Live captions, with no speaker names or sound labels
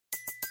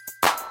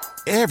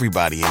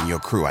Everybody in your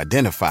crew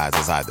identifies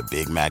as either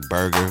Big Mac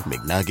Burger,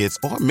 McNuggets,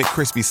 or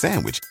McCrispy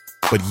Sandwich.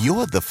 But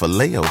you're the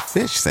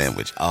Filet-O-Fish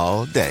Sandwich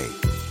all day.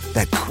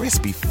 That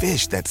crispy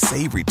fish, that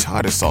savory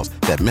tartar sauce,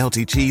 that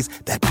melty cheese,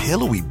 that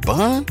pillowy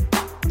bun.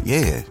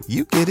 Yeah,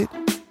 you get it.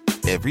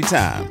 Every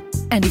time.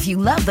 And if you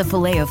love the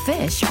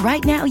Filet-O-Fish,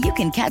 right now you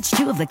can catch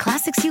 2 of the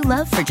classics you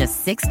love for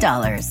just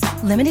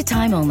 $6. Limited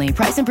time only.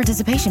 Price and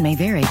participation may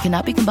vary.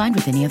 Cannot be combined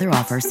with any other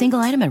offer. Single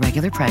item at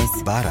regular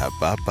price.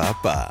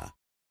 Ba-da-ba-ba-ba.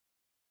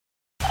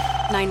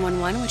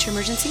 911, what's your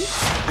emergency?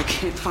 I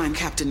can't find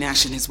Captain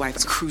Nash and his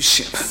wife's cruise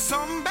ship.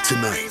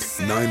 Tonight,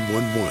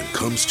 911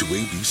 comes to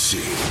ABC.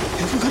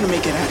 If we're gonna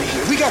make it out of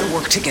here, we gotta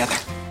work together.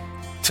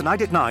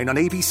 Tonight at 9 on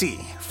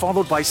ABC,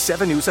 followed by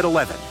 7 News at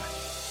 11.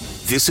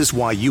 This is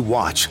why you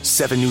watch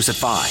 7 News at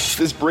 5.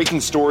 This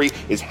breaking story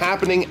is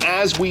happening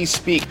as we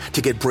speak.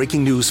 To get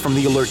breaking news from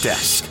the alert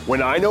desk.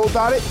 When I know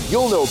about it,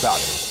 you'll know about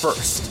it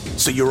first.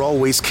 So you're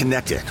always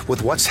connected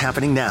with what's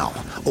happening now,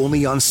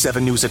 only on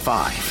 7 News at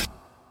 5.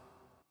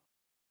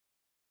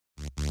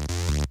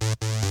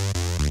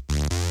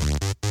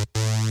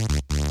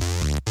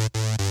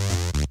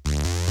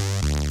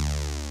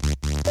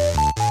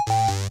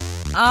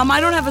 I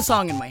don't have a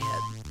song in my head.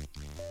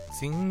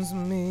 Seems to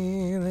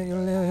me that you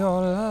live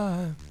your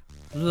life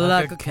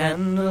like a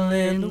candle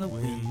in the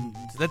wind.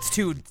 That's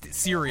too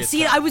serious.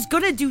 See, I was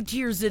gonna do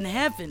Tears in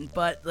Heaven,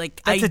 but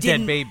like That's I a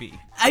didn't. dead baby.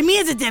 I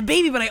mean, it's a dead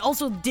baby, but I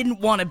also didn't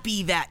want to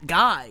be that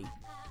guy.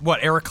 What,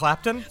 Eric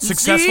Clapton?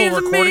 Successful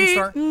recording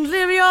star?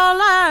 Live your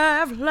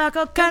life like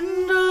a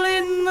candle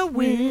in the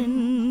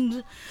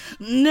wind,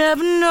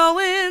 never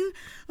knowing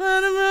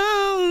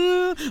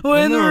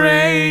when the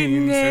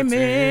rain came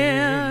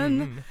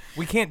in.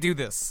 We can't do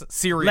this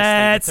seriously.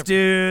 Let's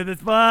do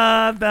this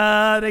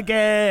one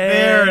again.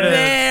 There it is.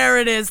 There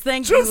it is.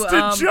 Thank you. Just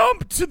a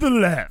jump to the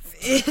left.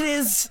 It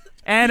is.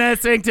 And a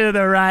swing to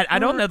the right. I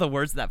don't know the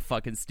words to that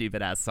fucking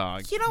stupid ass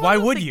song. You know, Why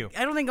would you?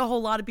 I don't think a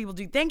whole lot of people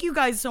do. Thank you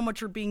guys so much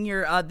for being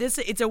here.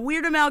 It's a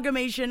weird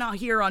amalgamation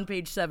here on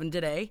page 7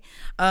 today.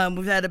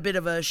 We've had a bit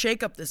of a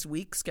shakeup this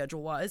week,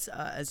 schedule-wise,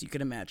 as you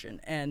can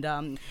imagine. And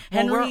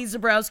Henry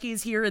Zabrowski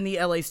is here in the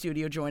LA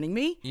studio joining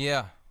me.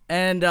 Yeah.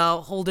 And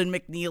Holden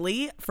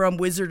McNeely from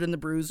Wizard and the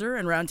Bruiser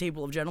and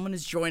Roundtable of Gentlemen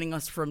is joining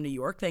us from New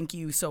York. Thank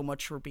you so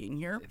much for being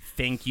here.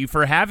 Thank you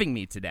for having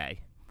me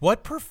today.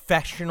 What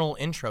professional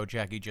intro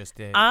Jackie just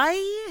did.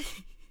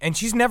 And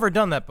she's never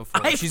done that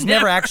before. She's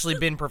never actually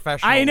been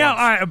professional. I know. Once.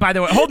 All right, by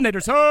the way,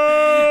 Holdenators,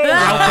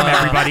 welcome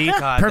everybody.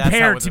 God,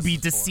 Prepare to be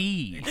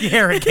deceived.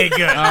 Yeah, okay,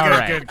 good. All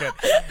right. Good.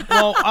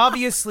 Well,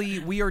 obviously,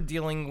 we are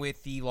dealing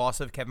with the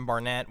loss of Kevin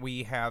Barnett.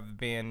 We have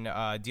been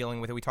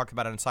dealing with it. We talked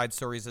about it on Side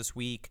Stories this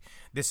week.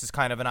 This is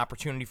kind of an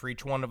opportunity for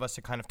each one of us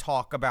to kind of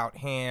talk about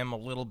him a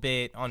little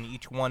bit on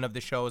each one of the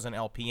shows on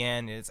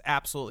LPN. It's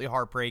absolutely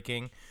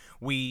heartbreaking.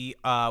 We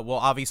will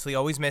obviously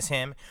always miss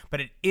him, but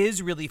it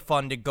is really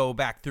fun to go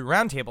back through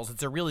roundtables.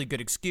 It's a really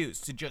good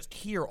excuse to just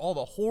hear all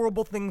the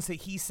horrible things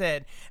that he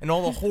said and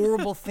all the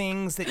horrible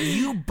things that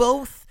you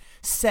both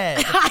said.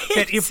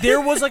 That if there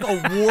was like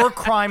a war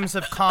crimes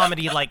of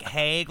comedy like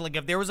Hague, like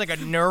if there was like a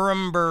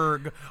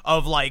Nuremberg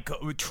of like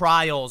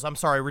trials, I'm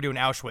sorry, we're doing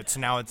Auschwitz, so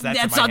now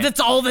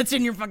That's all that's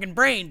in your fucking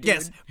brain, dude.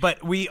 Yes,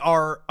 but we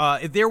are,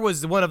 if there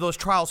was one of those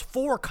trials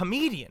for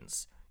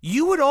comedians,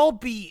 you would all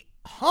be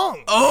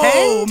hung.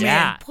 Oh, man.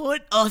 Yeah.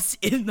 Put us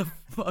in the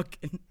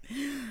fucking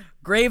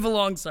grave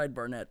alongside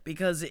Barnett,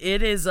 because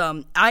it is,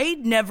 I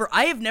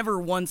have never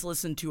once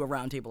listened to a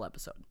Roundtable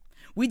episode.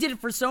 We did it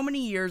for so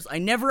many years. I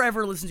never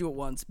ever listened to it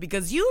once,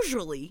 because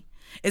usually,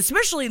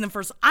 especially in the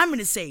first, I'm going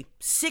to say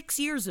 6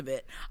 years of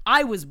it,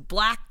 I was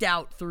blacked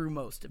out through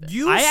most of it.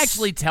 I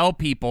actually tell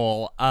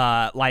people,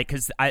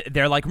 because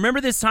they're like,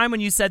 remember this time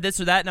when you said this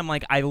or that? And I'm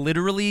like, I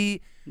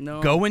literally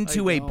go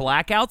into a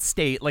blackout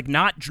state, like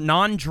not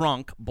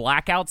non-drunk,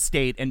 blackout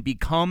state, and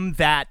become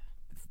that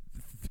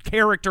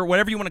character,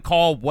 whatever you want to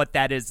call what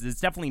that is.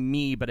 It's definitely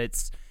me, but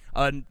it's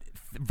a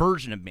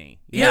version of me.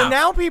 Yeah.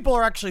 Now people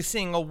are actually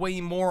seeing a way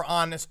more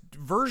honest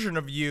version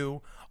of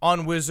you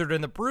on Wizard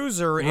and the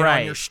Bruiser and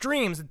on your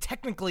streams. And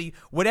technically,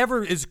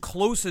 whatever as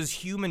close as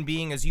human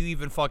being as you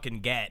even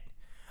fucking get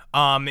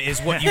is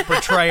what you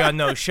portray on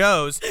those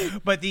shows.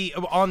 But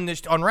on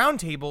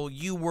Roundtable,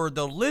 you were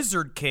the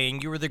Lizard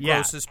King. You were the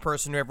grossest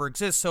person who ever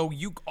exists. So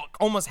you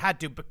almost had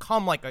to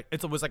become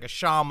it was like a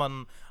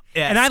shaman.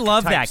 And I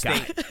love that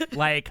guy.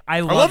 Like I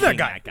love that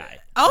guy.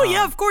 Oh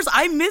yeah, of course.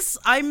 I miss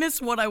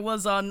what I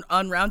was on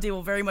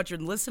Roundtable very much,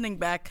 and listening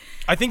back.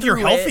 I think you're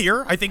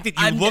healthier. I think that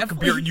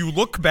you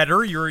look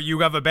better. You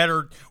have a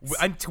better,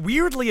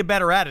 weirdly a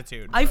better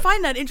attitude. I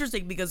find that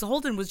interesting because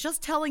Holden was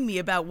just telling me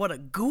about what a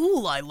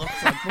ghoul I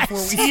looked like before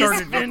we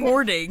started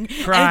recording.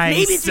 Crying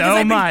and maybe it's so because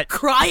I've much. been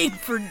crying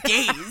for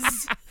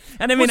days.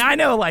 And I mean, I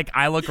know like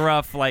I look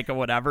rough, like or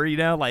whatever,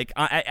 like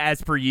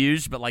as per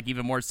usual, but like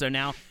even more so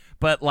now.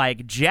 But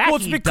like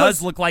Jackie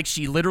does look like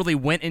she literally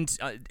went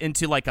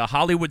into like a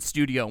Hollywood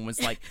studio and was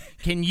like,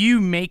 "Can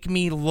you make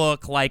me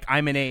look like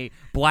I'm in a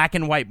black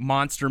and white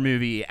monster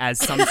movie as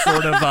some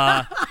sort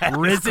of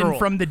risen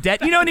from the dead?"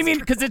 You know what I mean?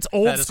 Because it's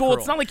old school. Cruel.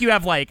 It's not like you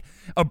have like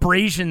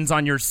abrasions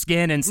on your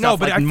skin and stuff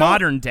like I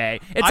modern day.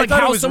 It's like thought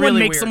how it was someone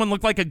really makes weird. someone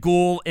look like a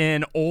ghoul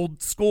in old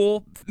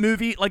school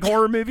movie, like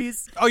horror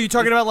movies. Oh, you're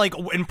talking about like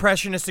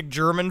impressionistic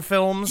German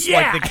films,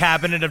 Yeah. like The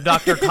Cabinet of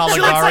Dr. She looks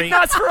like Caligari.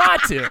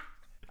 Nosferatu.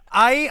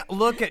 I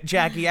look at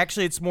Jackie.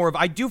 Actually, it's more of.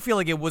 I do feel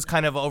like it was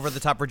kind of over the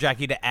top for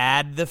Jackie to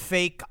add the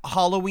fake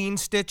Halloween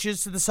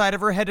stitches to the side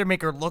of her head to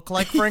make her look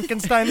like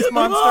Frankenstein's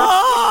monster.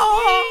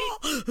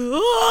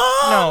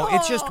 No,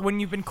 it's just when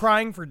you've been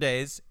crying for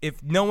days.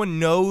 If no one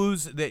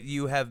knows that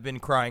you have been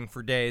crying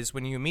for days,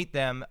 when you meet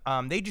them,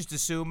 they just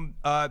assume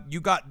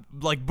you got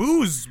like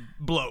booze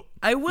bloat.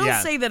 I will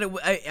say that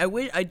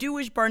I do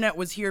wish Barnett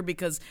was here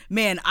because,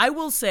 man, I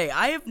will say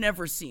I have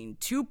never seen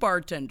two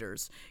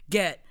bartenders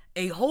get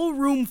a whole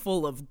room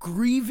full of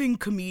grieving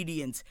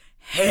comedians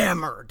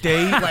hammered.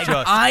 They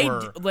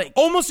were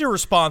almost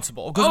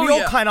irresponsible because we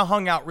all kind of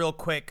hung out real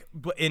quick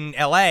in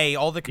L.A.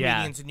 All the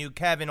comedians who knew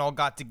Kevin all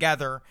got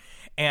together,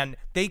 and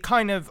they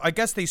kind of, I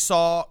guess they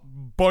saw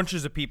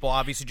bunches of people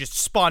obviously just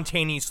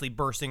spontaneously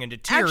bursting into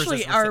tears.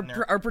 Actually, as we're sitting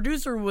there. our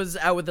producer was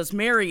out with us,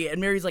 Mary,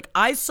 and Mary's like,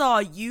 I saw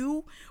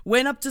you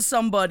went up to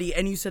somebody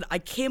and you said, I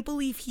can't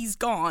believe he's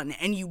gone,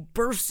 and you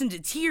burst into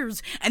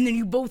tears, and then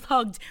you both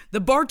hugged.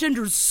 The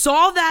bartenders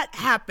saw that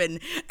happen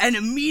and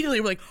immediately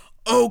were like,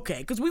 okay,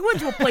 because we went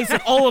to a place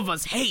that all of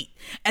us hate,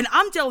 and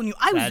I'm telling you,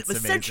 I was That's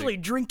essentially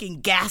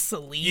drinking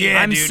gasoline.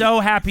 Yeah, I'm so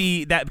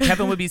happy that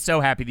Kevin would be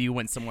so happy that you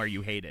went somewhere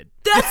you hated.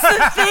 That's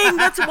the thing.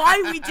 That's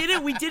why we did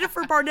it. We did it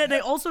for Barnett, and I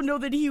also know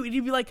that he'd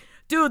be like,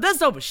 dude, that's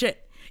dope as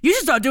shit. You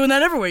should start doing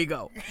that everywhere you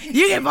go.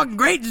 You get fucking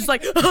great, just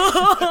like,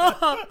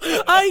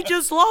 I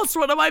just lost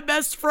one of my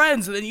best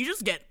friends, and then you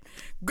just get,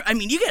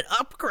 you get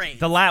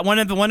upgrade. One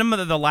of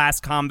the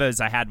last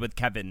combos I had with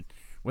Kevin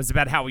was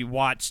about how we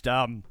watched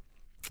Dragon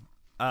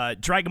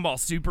Ball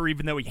Super,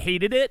 even though he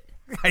hated it.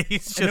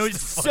 He's just it was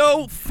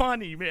so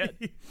funny, man.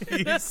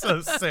 He's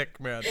so sick,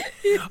 man.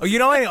 Oh, you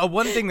know,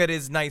 one thing that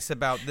is nice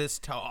about this,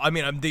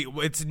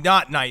 it's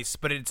not nice,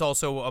 but it's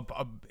also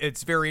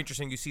it's very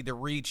interesting. You see the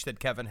reach that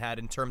Kevin had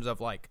in terms of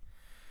like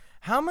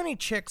how many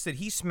chicks that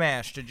he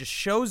smashed that just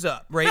shows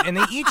up, right? And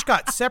they each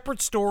got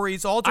separate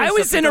stories. All I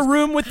was in a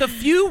room with a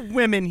few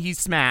women he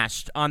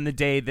smashed on the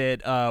day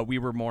that we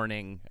were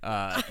mourning,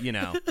 and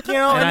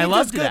I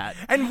loved that.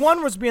 And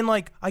one was being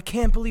like, I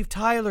can't believe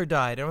Tyler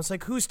died. And I was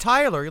like, who's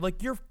Tyler? You're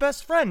like, your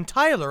best friend,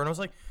 Tyler. And I was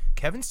like,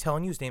 Kevin's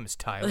telling you his name is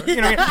Tyler.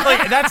 You know,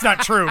 like that's not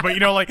true, but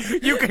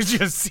you could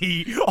just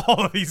see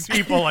all of these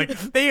people like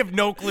they have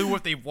no clue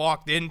what they've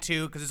walked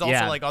into because there's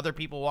also like other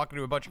people walking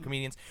to a bunch of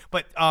comedians.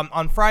 But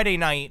on Friday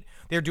night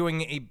they're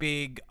doing a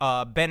big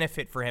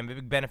benefit for him, a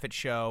big benefit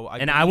show.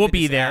 I will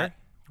be there.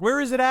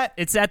 Where is it at?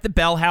 It's at the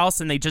Bell House,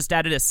 and they just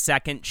added a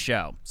second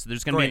show. So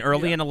there's going to be an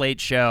early and a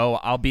late show.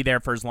 I'll be there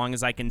for as long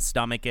as I can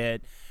stomach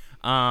it.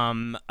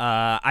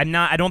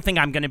 I don't think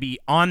I'm going to be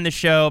on the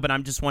show, but I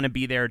just want to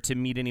be there to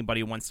meet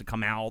anybody who wants to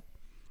come out.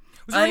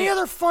 Was there any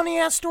other funny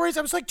ass stories?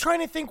 I was like trying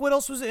to think what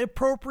else was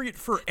appropriate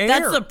for air.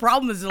 That's the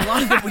problem. Is a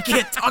lot of it we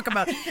can't talk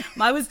about.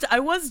 I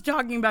was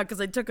talking about because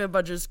I took a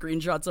bunch of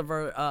screenshots of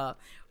our.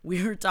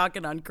 We were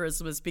talking on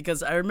Christmas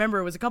because I remember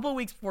it was a couple of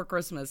weeks before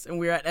Christmas and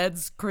we were at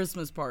Ed's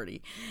Christmas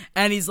party,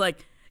 and he's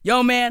like,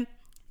 "Yo, man,"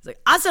 he's like,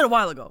 "I said a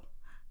while ago,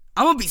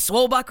 I'm gonna be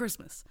swole by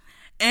Christmas,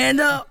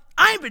 and I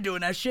ain't been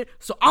doing that shit,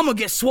 so I'm gonna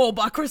get swole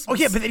by Christmas." Oh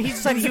yeah, but then he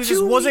decided he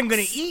just wasn't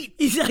gonna eat.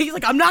 He's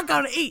like, I'm not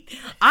gonna eat.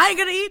 I ain't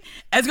gonna eat.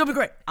 It's gonna be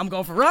great. I'm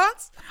going for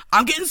runs.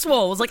 I'm getting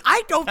swole. I was like,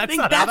 I don't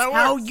think that's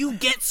how you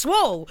get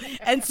swole.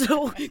 And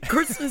so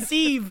Christmas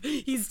Eve,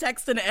 he's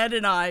texting Ed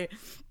and I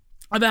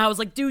about how I was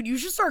like, dude, you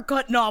should start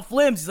cutting off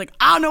limbs. He's like,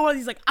 I don't know what.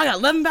 He's like, I got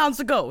 11 pounds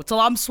to go till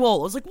I'm swole.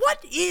 I was like,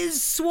 what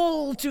is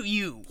swole to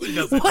you?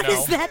 What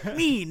does that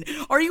mean?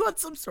 Are you on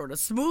some sort of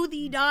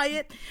smoothie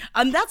diet?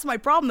 And that's my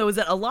problem, though, is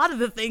that a lot of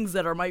the things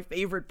that are my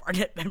favorite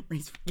Barnett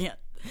memories we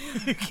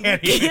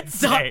can't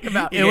talk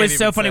about. It was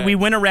so funny. We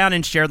went around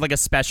and shared like a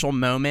special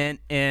moment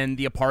in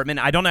the apartment.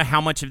 I don't know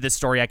how much of this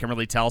story I can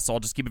really tell, so I'll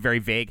just keep it very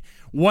vague.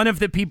 One of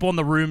the people in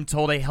the room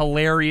told a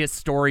hilarious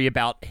story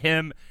about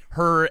him,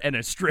 her, and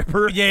a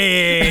stripper.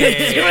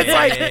 It was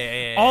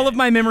like, all of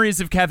my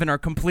memories of Kevin are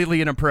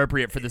completely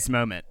inappropriate for this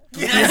moment.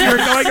 As we were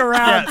going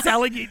around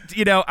telling you,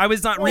 I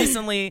was not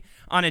recently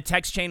on a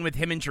text chain with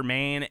him and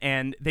Jermaine,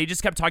 and they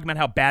just kept talking about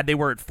how bad they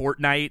were at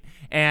Fortnite,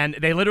 and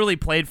they literally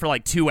played for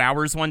like 2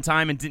 hours one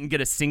time and didn't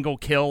get a single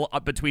kill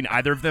up between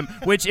either of them,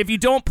 which if you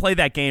don't play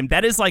that game,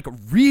 that is like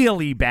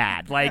really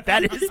bad. Like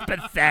that is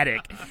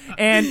pathetic.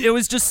 And it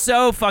was just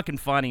so fucking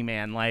funny,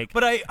 man. Like,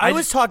 but I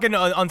was talking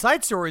on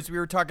Side Stories, we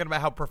were talking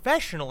about how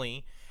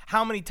professionally,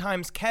 how many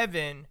times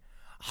Kevin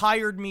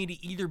hired me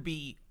to either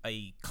be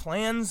a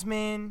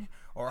Klansman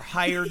or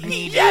hired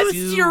me to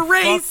do your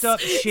race. fucked up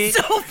shit.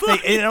 So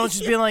and I was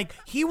just being like,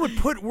 he would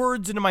put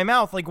words into my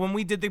mouth. Like when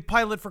we did the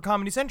pilot for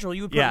Comedy Central,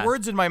 you would put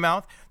words in my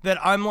mouth that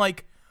I'm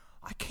like,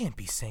 I can't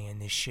be saying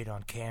this shit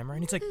on camera.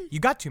 And he's like, you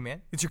got to,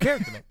 man. It's your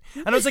character, man.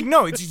 And I was like,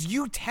 no, it's just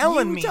you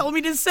telling me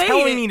to say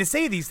telling me to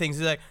say these things.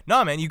 He's like,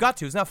 no, man, you got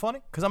to. It's not funny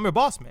because I'm your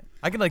boss, man.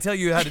 I can like tell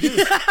you how to do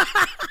this.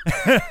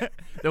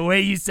 The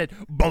way you said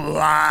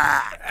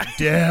black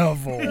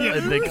devil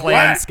in the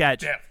clan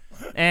sketch.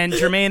 And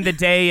Jermaine, the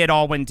day it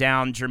all went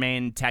down,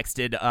 Jermaine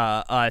texted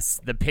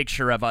us the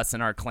picture of us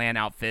in our clan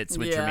outfits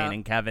with Jermaine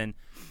and Kevin.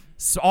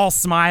 All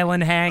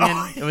smiling, hanging.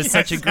 It was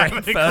such a great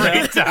photo.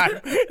 Great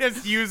time.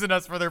 Just using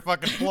us for their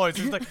fucking ploys.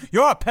 He's like,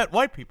 you're our pet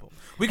white people.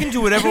 We can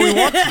do whatever we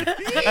want to.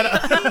 And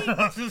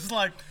I was just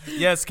like,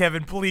 yes,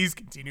 Kevin, please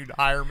continue to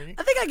hire me.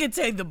 I think I could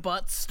tell the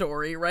butt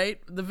story, right?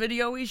 The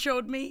video he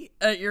showed me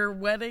at your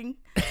wedding.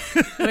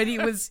 When he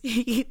was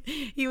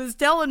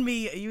telling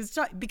me,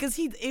 because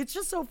it's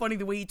just so funny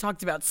the way he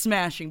talked about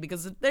smashing,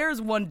 because if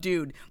there's one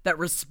dude that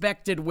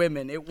respected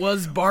women, it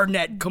was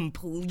Barnett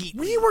completely.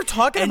 We were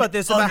talking about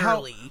this, about how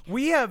utterly.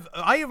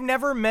 I have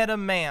never met a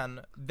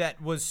man that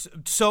was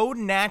so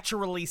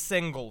naturally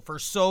single for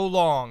so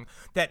long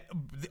that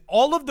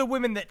all of the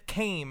women that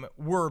came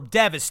were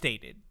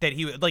devastated that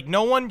he like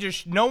no one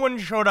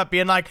showed up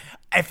being like,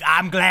 if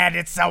I'm glad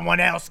it's someone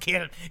else,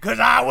 kid, because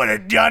I would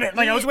have done it.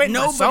 Like I was waiting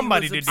for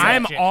somebody to do that.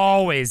 I'm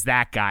always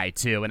that guy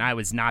too, and I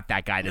was not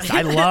that guy.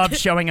 I love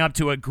showing up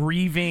to a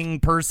grieving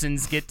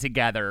person's get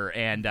together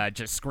and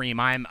just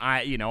scream.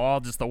 All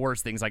just the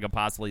worst things I could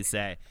possibly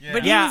say. Yeah.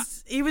 But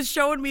he was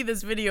showing me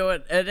this video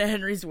at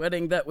Henry's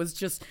wedding that was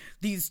just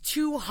these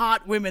two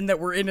hot women that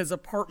were in his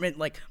apartment,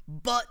 like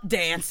butt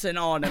dancing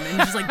on him, and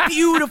just like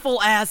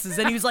beautiful asses.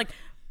 And he was like,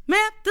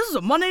 "Man, this is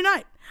a Monday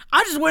night.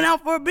 I just went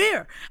out for a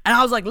beer." And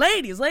I was like,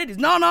 ladies,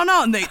 no.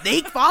 And they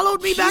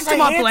followed me back to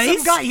my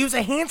place. Guy. He was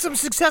a handsome,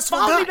 successful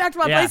guy. Followed me back to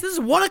my place. This is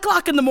 1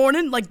 o'clock in the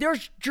morning. Like their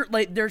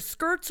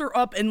skirts are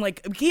up, and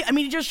like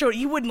he just showed.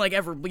 He wouldn't like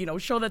ever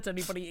show that to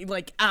anybody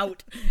like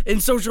out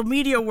in social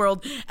media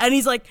world. And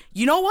he's like,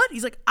 you know what?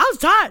 He's like, I was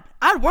tired.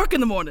 I had work in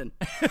the morning.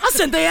 I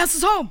sent their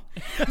asses home.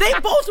 They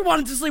both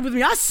wanted to sleep with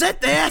me. I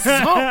sent their asses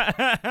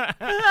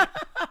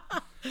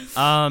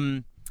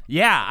home.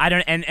 Yeah, I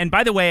don't, and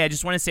by the way, I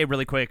just want to say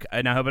really quick,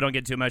 and I hope I don't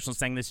get too emotional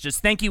saying this,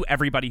 just thank you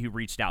everybody who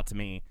reached out to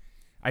me.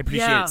 I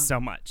appreciate it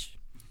so much.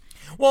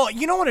 Well,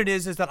 you know what it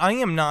is that I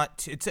am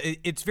not,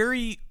 it's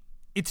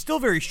still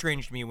very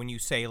strange to me when you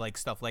say like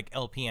stuff like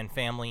LPN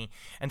family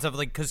and stuff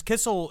like, because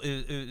Kissel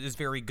is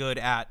very good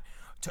at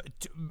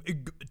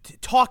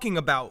talking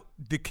about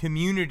the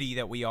community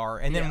that we are,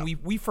 and then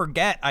we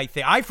forget. I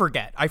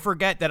forget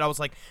that I was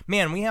like,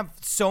 man, we have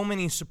so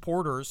many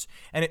supporters,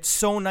 and it's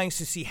so nice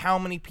to see how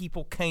many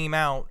people came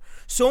out.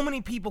 So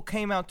many people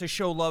came out to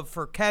show love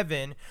for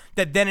Kevin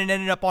that then it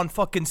ended up on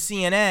fucking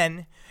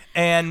CNN.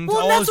 And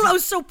that's what I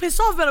was so pissed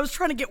off about. I was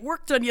trying to get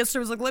work done yesterday.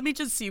 I was like, let me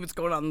just see what's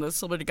going on in the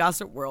celebrity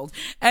gossip world.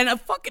 And I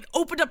fucking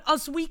opened up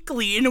Us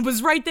Weekly, and it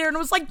was right there, and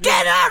I was like,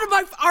 get out of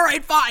my... All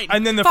right, fine.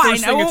 And then the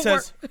first thing it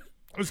says...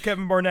 It was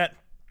Kevin Barnett,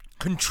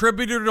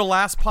 contributor to the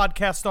last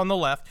podcast on the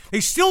left.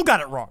 They still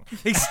got it wrong.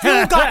 They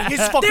still got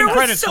his fucking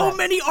credits wrong. There were so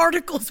many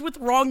articles with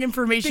wrong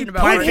information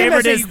about My him.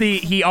 favorite is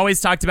he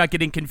always talked about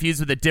getting confused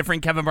with a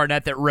different Kevin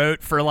Barnett that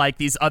wrote for like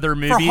these other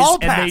movies. For Hall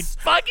and Pass.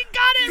 They fucking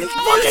got it wrong.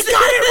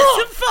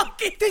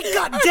 They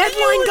got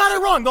Deadline got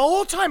it wrong the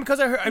whole time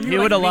because I heard. He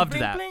would have loved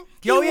that.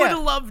 You would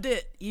have loved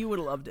it. You would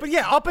have loved it. But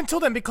yeah, up until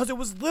then, because it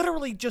was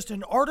literally just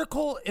an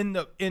article in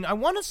I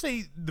want to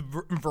say the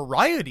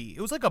Variety.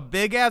 It was like a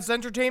big ass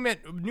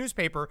entertainment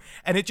newspaper,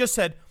 and it just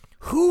said,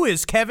 "Who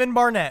is Kevin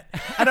Barnett?"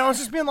 And I was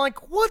just being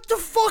like, "What the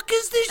fuck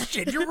is this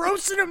shit? You're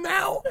roasting him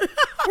now?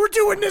 We're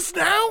doing this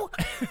now?"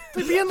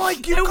 They're being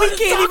like, "You we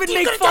can't even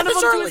make fun of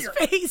him to his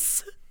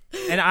face."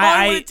 And all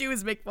I want to do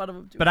is make fun of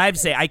him. But I have to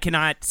say, I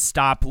cannot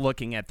stop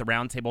looking at the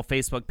Roundtable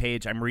Facebook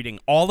page. I'm reading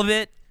all of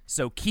it,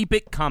 so keep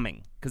it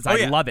coming. Because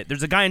I love it.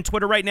 There's a guy on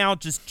Twitter right now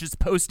just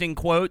posting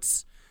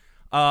quotes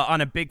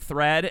on a big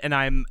thread, and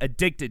I'm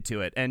addicted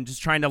to it and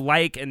just trying to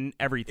like and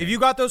everything. If you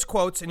got those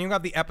quotes and you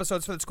got the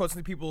episodes for those quotes,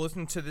 and the people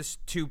listen to this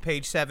to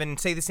page 7,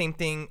 say the same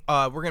thing.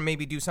 We're going to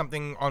maybe do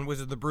something on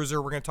Wizard the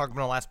Bruiser. We're going to talk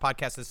about the last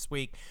podcast this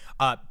week.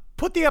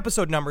 Put the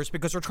episode numbers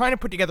because we're trying to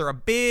put together a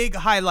big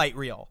highlight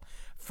reel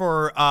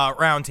for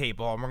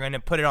Roundtable, and we're going to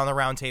put it on the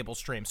Roundtable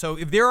stream. So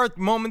if there are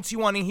moments you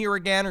want to hear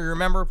again, or you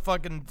remember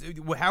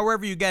fucking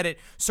however you get it,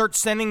 start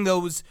sending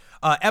those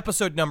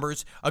episode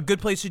numbers. A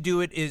good place to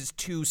do it is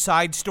to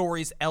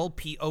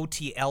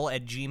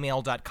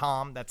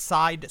sidestorieslpotl@gmail.com. That's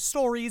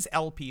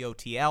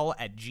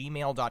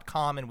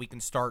sidestorieslpotl@gmail.com, and we can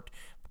start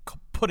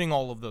putting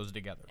all of those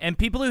together. And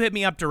people who hit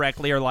me up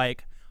directly are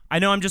like, I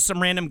know I'm just some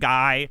random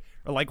guy,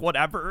 or like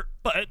whatever,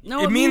 but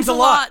no, it means a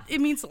lot. It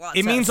means a lot.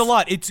 It means a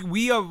lot.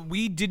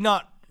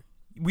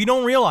 We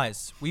don't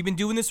realize. We've been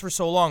doing this for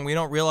so long. We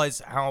don't realize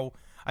how,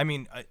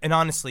 and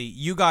honestly,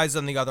 you guys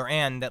on the other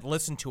end that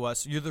listen to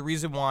us, you're the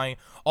reason why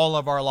all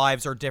of our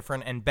lives are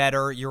different and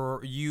better.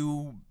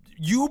 You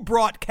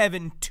brought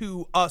Kevin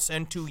to us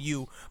and to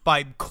you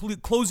by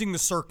closing the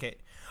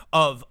circuit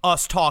of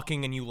us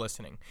talking and you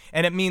listening.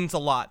 And it means a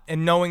lot.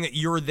 And knowing that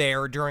you're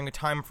there during a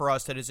time for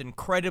us that is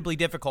incredibly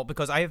difficult,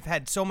 because I have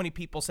had so many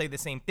people say the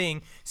same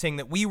thing, saying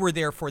that we were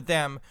there for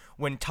them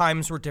when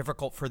times were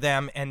difficult for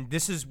them. And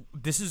this is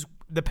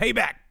the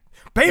payback.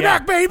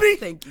 Payback, baby!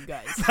 Thank you,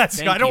 guys.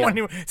 I don't want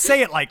to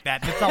say it like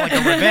that. It's not like a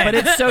revenge. But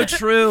it's so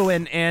true,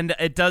 and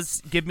it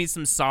does give me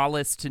some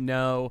solace to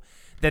know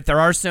that there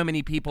are so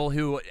many people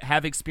who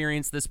have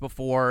experienced this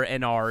before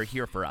and are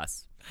here for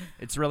us.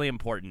 It's really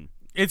important.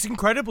 It's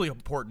incredibly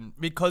important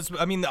because,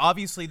 I mean,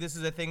 obviously this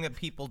is a thing that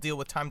people deal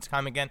with time to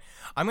time again.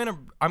 I'm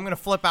gonna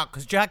flip out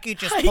because Jackie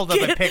just pulled up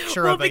a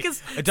picture of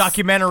a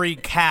documentary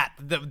cat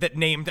that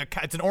named a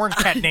cat. It's an orange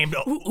cat named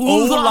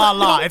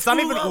OhLaLa. It's not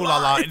even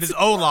OhLaLa. It is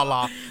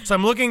OhLaLa. So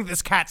I'm looking at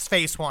this cat's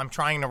face while I'm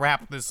trying to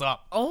wrap this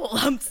up.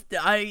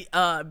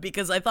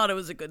 Because I thought it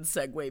was a good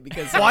segue.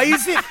 Because why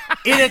is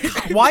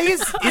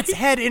its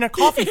head in a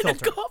coffee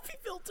filter?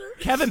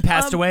 Kevin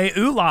passed away.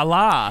 Ooh la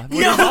la.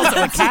 He's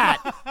also a cat.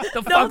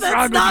 The fuck's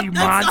wrong with you,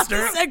 monster?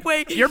 Not the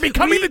segue. You're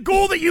becoming the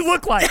ghoul that you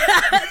look like.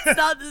 It's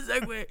not the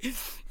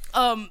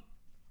segue.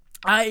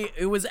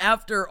 It was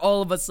after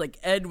all of us, like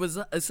Ed was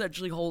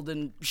essentially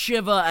holding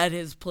Shiva at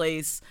his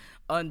place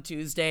on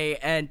Tuesday,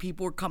 and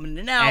people were coming in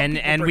and out.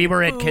 And we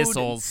were at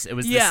Kissel's. It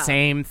was the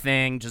same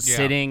thing, just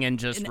sitting and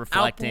just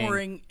reflecting.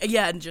 Outpouring,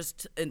 and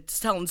just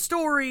telling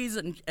stories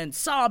and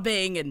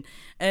sobbing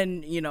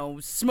and you know,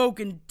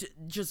 smoking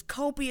just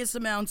copious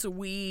amounts of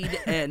weed.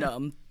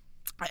 And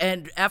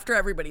after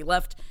everybody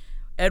left,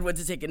 Ed went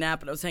to take a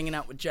nap, and I was hanging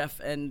out with Jeff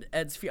and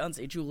Ed's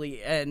fiance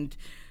Julie, and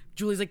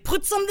Julie's like,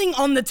 put something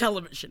on the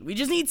television. We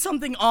just need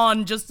something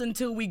on just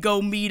until we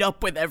go meet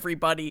up with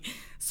everybody.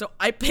 So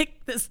I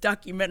picked this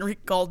documentary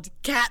called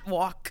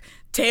Catwalk,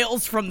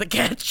 Tales from the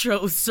Cat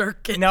Show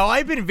Circuit. Now,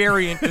 I've been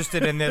very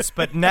interested in this,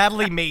 but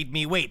Natalie made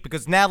me wait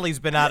because Natalie's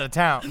been out of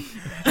town.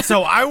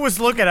 So I was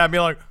looking at it and be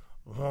like,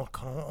 oh,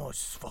 come on,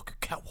 this fucking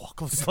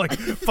Catwalk was like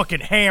fucking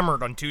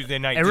hammered on Tuesday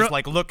night, just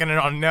like looking at it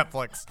on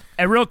Netflix.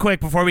 And real quick,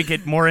 before we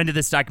get more into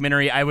this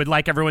documentary, I would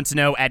like everyone to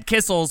know at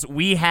Kissel's,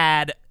 we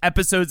had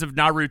episodes of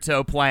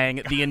Naruto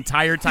playing the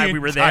entire time we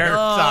were there.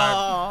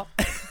 Oh,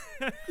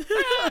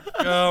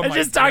 and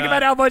just talking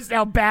about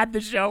how bad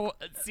the show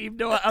seemed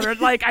to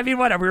like, I mean,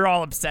 whatever, we were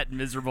all upset and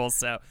miserable,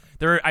 so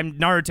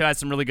Naruto has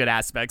some really good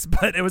aspects,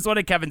 but it was one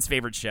of Kevin's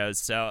favorite shows,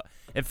 so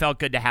it felt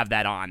good to have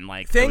that on.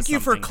 Like, thank you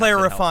for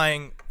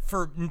clarifying.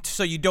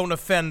 So you don't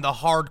offend the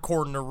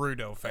hardcore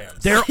Naruto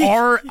fans. There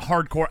are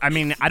hardcore. I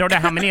mean, I don't know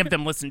how many of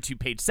them listen to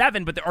Page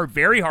 7, but there are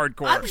very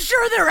hardcore. I'm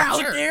sure they're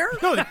out there.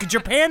 No,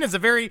 Japan is a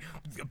very,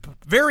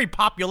 very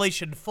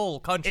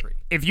population-full country.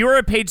 If you're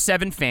a Page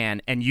 7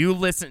 fan and you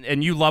listen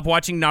and you love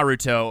watching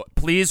Naruto,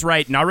 please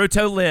write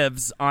Naruto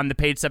Lives on the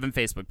Page 7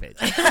 Facebook page.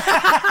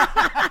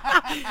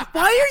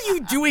 Why are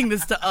you doing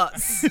this to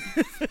us?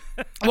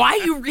 Why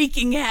are you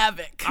wreaking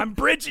havoc? I'm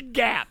bridging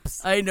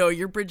gaps. I know,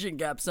 you're bridging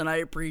gaps, and I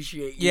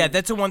appreciate you. Yeah,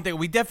 that's the one thing.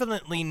 We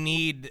definitely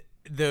need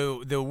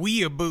the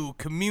weeaboo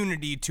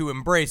community to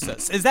embrace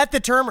us. Is that the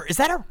term, or is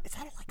that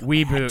like a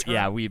weeboo?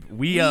 Yeah,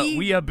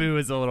 weeaboo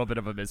is a little bit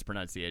of a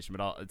mispronunciation,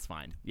 but it's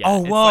fine. Yeah. Oh,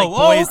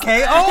 whoa,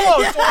 okay.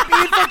 Oh, so I'm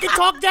being fucking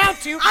talked down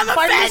to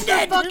by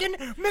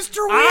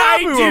Mr. Weeaboo. I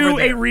do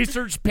a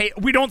research page.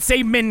 We don't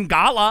say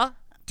Mingala.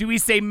 Do we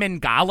say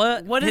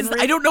Mingala? What is?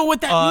 I don't know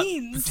what that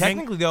means.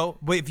 Technically, though,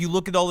 but if you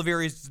look at all the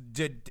various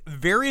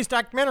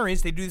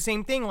documentaries, they do the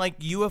same thing, like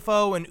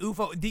UFO and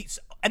UFO.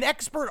 An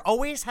expert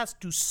always has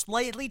to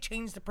slightly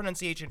change the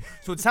pronunciation,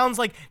 so it sounds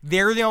like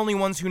they're the only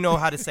ones who know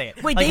how to say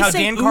it. Wait, like they how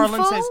say Dan UFO?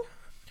 Carlin says.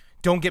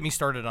 Don't get me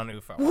started on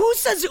UFO. Who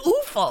says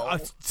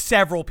UFO?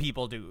 Several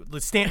people do.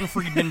 Stanton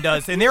Friedman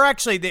does, and they're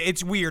actually.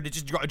 It's weird. It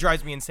just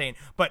drives me insane.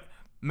 But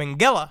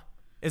Mangala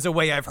is a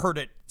way I've heard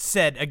it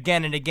said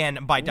again and again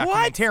by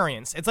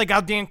documentarians. What? It's like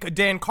how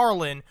Dan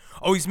Carlin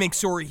always makes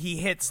sure he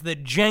hits the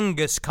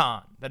Genghis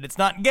Khan. That it's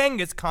not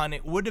Genghis Khan.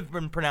 It would have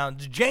been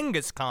pronounced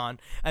Genghis Khan.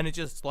 And it's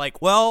just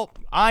like, well,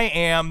 I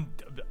am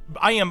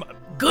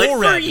good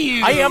Borat. for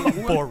you. I am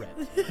Borat.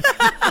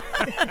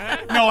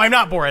 No, I'm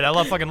not Borat.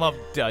 I fucking love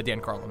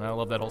Dan Carlin. I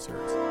love that whole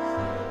series.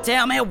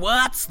 Tell me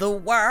what's the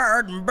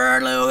word,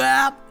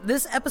 Burlap.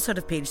 This episode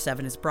of Page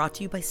 7 is brought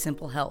to you by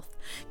Simple Health.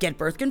 Get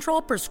birth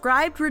control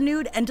prescribed,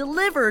 renewed, and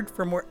delivered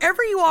from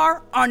wherever you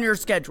are on your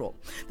schedule.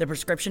 The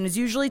prescription is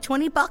usually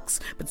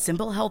 $20, but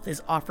Simple Health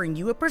is offering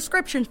you a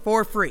prescription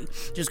for free.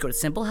 Just go to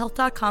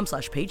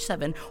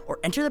simplehealth.com/page7 or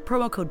enter the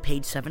promo code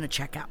page7 at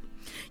checkout.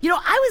 You know,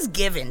 I was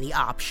given the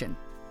option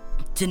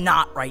to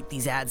not write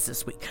these ads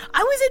this week.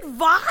 I was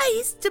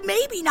advised to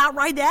maybe not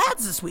write the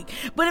ads this week.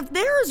 But if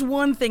there is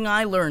one thing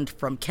I learned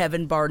from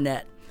Kevin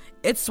Barnett,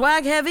 it's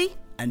swag heavy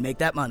and make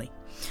that money.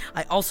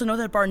 I also know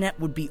that Barnett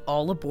would be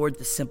all aboard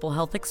the Simple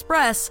Health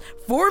Express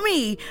for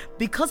me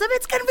because of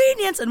its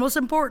convenience, and most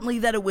importantly,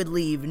 that it would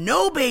leave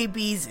no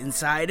babies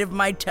inside of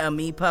my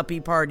tummy puppy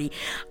party.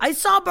 I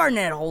saw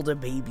Barnett hold a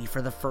baby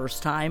for the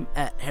first time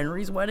at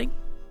Henry's wedding.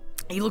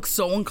 He looked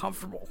so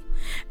uncomfortable.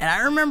 And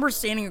I remember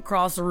standing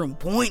across the room,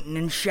 pointing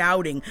and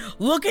shouting,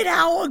 "Look at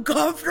how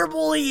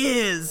uncomfortable he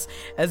is,"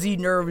 as he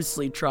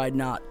nervously tried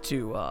not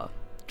to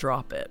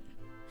drop it.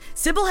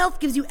 Simple Health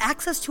gives you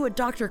access to a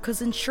doctor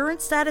because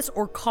insurance status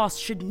or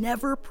cost should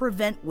never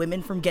prevent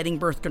women from getting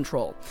birth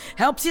control.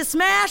 Helps you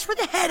smash with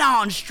your head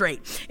on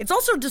straight. It's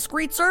also a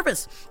discreet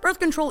service. Birth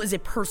control is a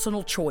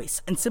personal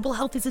choice, and Simple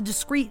Health is a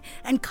discreet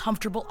and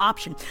comfortable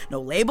option.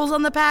 No labels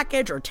on the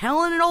package or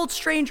telling an old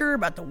stranger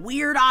about the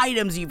weird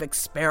items you've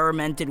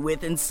experimented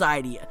with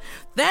inside of you.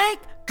 Thank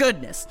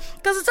goodness,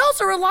 because it's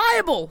also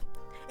reliable.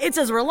 It's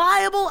as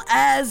reliable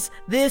as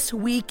this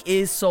week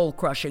is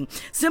soul-crushing.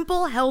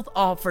 Simple Health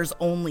offers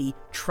only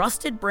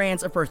trusted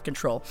brands of birth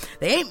control.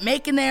 They ain't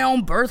making their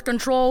own birth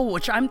control,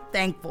 which I'm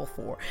thankful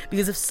for.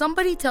 Because if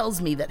somebody tells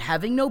me that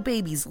having no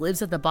babies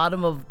lives at the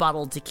bottom of a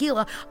bottle of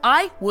tequila,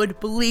 I would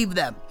believe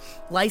them.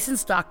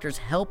 Licensed doctors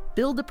help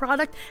build the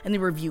product, and they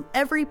review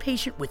every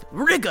patient with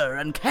rigor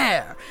and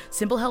care.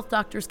 Simple Health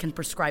doctors can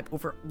prescribe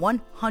over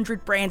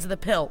 100 brands of the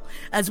pill,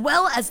 as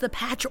well as the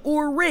patch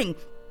or ring.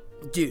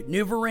 Dude,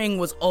 NuvaRing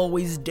was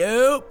always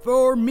dope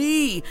for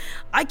me.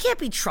 I can't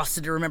be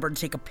trusted to remember to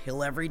take a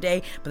pill every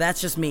day, but that's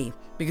just me,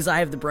 because I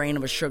have the brain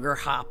of a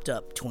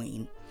sugar-hopped-up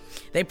tween.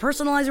 They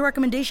personalize a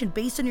recommendation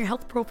based on your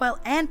health profile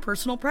and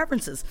personal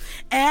preferences.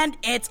 And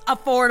it's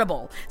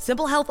affordable.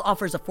 Simple Health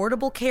offers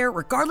affordable care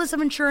regardless of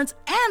insurance,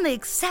 and they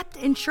accept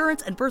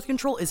insurance, and birth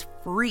control is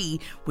free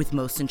with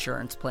most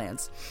insurance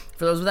plans.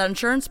 For those without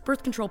insurance,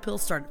 birth control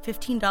pills start at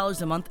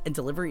 $15 a month, and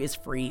delivery is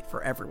free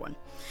for everyone.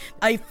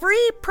 A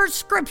free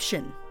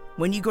prescription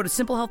when you go to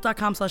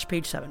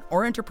simplehealth.com/page7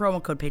 or enter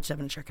promo code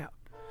page7 at checkout.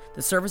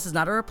 The service is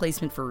not a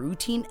replacement for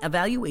routine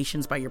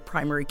evaluations by your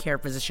primary care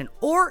physician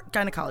or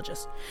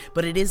gynecologist,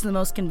 but it is the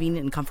most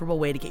convenient and comfortable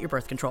way to get your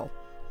birth control.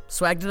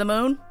 Swag to the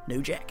moon,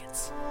 no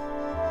jackets.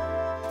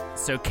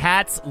 So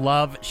cats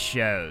love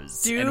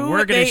shows. Do and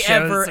we're gonna they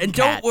show ever? some And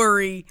cat. don't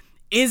worry,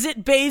 is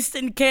it based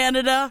in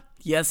Canada?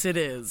 Yes, it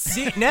is.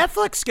 See,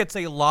 Netflix gets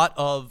a lot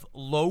of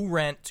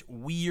low-rent,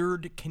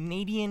 weird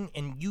Canadian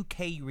and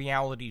UK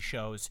reality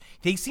shows.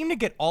 They seem to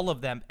get all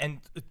of them,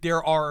 and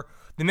there are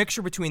the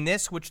mixture between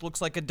this, which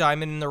looks like a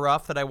diamond in the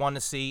rough that I want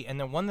to see, and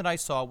the one that I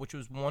saw, which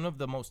was one of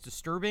the most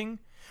disturbing,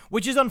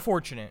 which is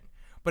unfortunate,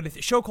 but it's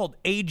a show called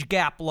Age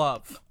Gap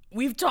Love.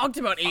 We've talked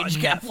about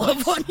Age Gap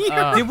Love on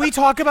here. Did we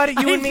talk about it,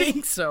 you and me? I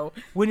think so.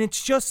 When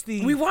it's just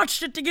We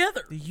watched it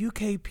together. The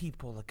UK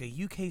people, like a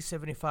UK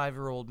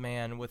 75-year-old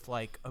man with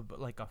like a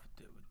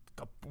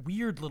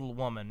weird little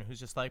woman who's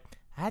just like,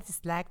 I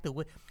just like the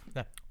way,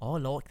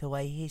 like the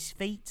way his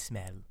feet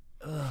smell.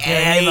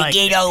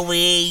 Get over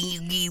here,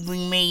 you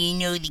giving me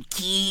the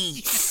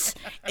keys.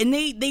 And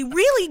they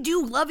really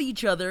do love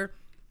each other.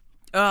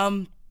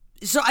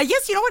 So I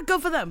guess, you know what, go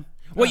for them.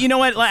 Well, you know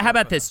what? How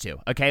about this too?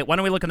 Okay, why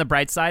don't we look on the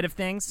bright side of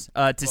things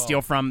to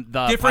steal from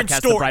the different podcast,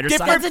 story. The brighter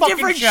Different side. It's a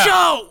different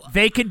show.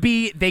 They could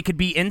be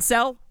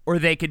incel, or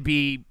they could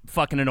be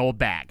fucking an old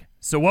bag.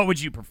 So what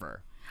would you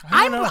prefer?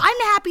 I'm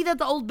happy that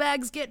the old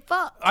bags get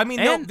fucked. I mean,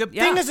 And, the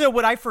thing is that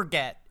what I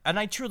forget, and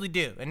I truly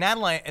do, and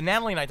Natalie and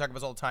I talk about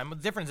this all the time, but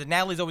the difference is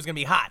Natalie's always going to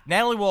be hot.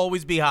 Natalie will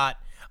always be hot.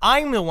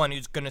 I'm the one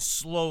who's going to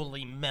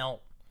slowly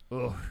melt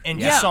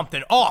into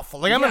something awful.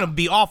 Like, I'm going to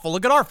be awful.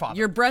 Look at our father.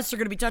 Your breasts are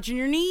going to be touching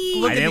your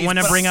knees. I didn't want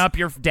to bring up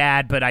your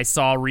dad, but I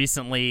saw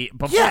recently,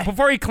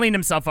 before he cleaned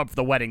himself up for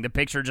the wedding, the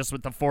picture just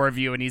with the four of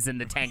you, and he's in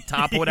the tank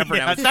top or whatever.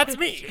 That's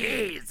me.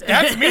 Jeez.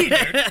 That's me,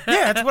 dude.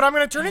 Yeah, that's what I'm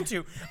going to turn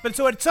into. But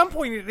so at some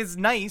point, it is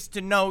nice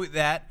to know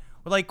that,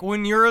 like,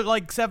 when you're,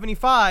 like,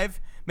 75,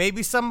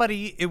 maybe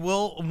somebody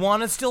will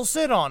want to still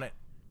sit on it.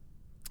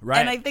 Right.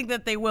 And I think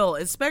that they will,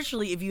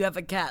 especially if you have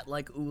a cat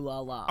like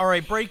OhLaLa. All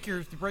right, break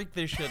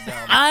this shit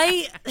down.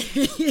 I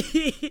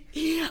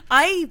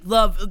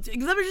love, let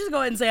me just go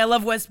ahead and say I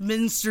love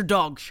Westminster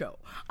Dog Show.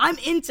 I'm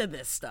into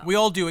this stuff. We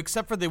all do,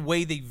 except for the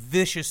way they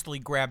viciously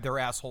grab their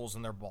assholes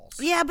and their balls.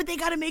 Yeah, but they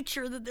got to make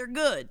sure that they're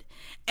good.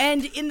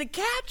 And in the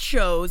cat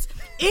shows,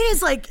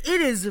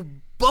 it is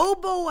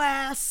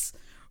Bobo-ass,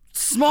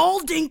 small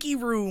dinky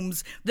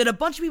rooms that a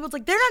bunch of people, it's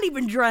like, they're not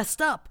even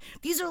dressed up.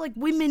 These are like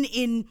women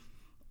in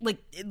like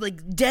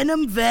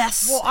denim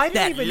vests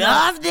that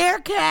love their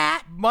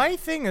cat. My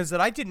thing is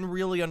that I didn't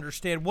really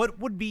understand what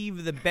would be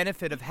the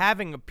benefit of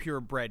having a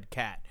purebred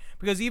cat.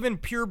 Because even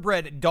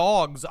purebred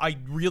dogs, I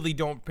really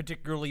don't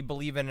particularly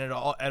believe in it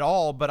at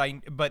all.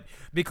 But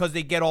because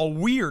they get all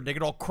weird, they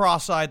get all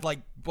cross-eyed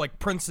like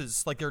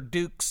princes, like they're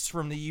dukes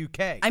from the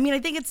UK. I mean, I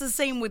think it's the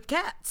same with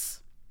cats.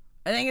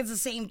 I think it's the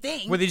same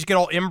thing. Where they just get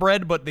all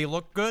inbred, but they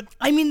look good?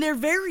 I mean, they're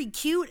very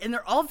cute, and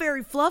they're all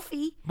very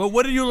fluffy. But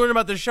what did you learn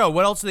about the show?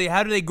 What else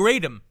how do they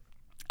grade them?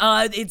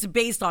 It's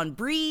based on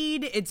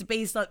breed. It's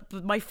based on...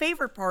 My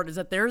favorite part is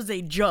that there's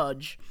a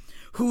judge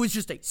who is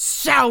just a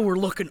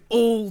sour-looking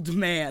old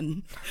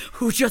man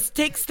who just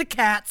takes the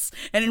cats,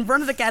 and in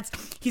front of the cats,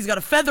 he's got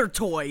a feather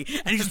toy,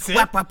 and he just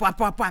whap, whap, wap,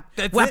 wap, wap,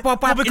 That's whap, it?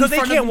 whap, Well, whap, because in they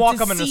front can't of walk to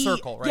them in a see-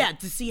 circle, right? Yeah,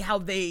 to see how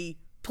they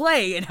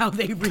play and how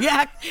they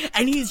react,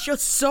 and he's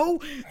just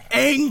so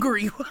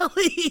angry while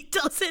he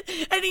does it,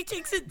 and he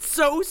takes it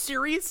so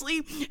seriously,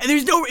 and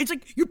it's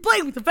like, you're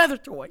playing with a feather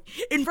toy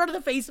in front of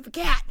the face of a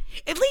cat.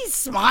 At least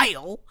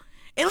smile.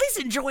 At least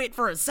enjoy it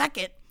for a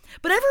second.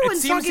 But everyone's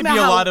it seems talking to about be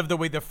a how lot of the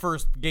way the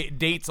first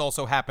dates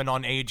also happen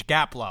on age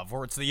gap love,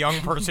 where it's the young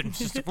person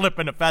just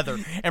flipping a feather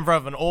in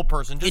front of an old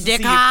person just to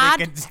see if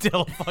they can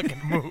still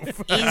fucking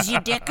move. Is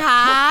your dick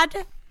hard?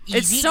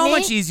 It's so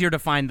much easier to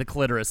find the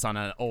clitoris on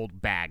an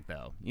old bag,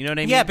 though. You know what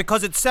I mean? Yeah,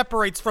 because it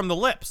separates from the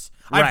lips.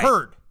 Right. I've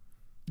heard.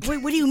 Wait,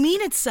 what do you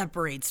mean it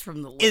separates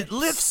from the lips? It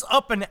lifts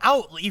up and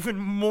out even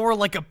more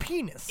like a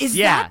penis. Is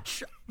Yeah. that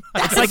true?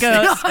 It's like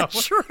a Not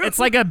true. it's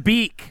like a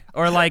beak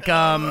or like you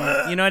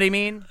know what I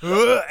mean?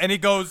 And he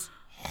goes,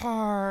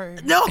 hi.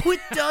 No, it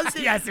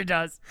doesn't. Yes, it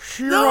does.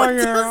 No, it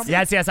doesn't.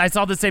 Yes. I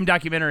saw the same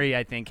documentary.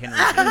 I think Henry.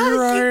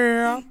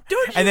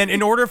 And then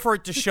in order for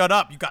it to shut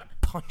up, you got to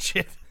punch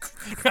it.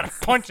 You got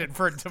to punch it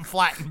for it to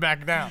flatten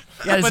back down.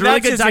 Yeah, there's But a really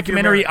that's good just if you're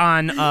documentary married.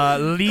 on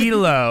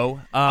OhLaLa,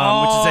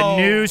 which is a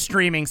new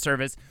streaming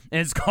service, and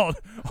it's called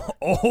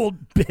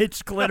Old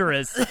Bitch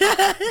Clitoris,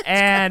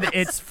 and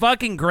it's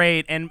fucking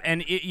great. And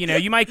it, you know,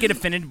 you might get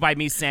offended by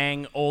me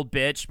saying old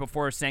bitch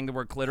before saying the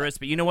word clitoris,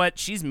 but you know what?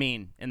 She's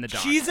mean in the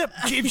doc.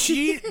 If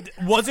she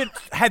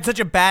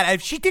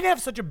if she didn't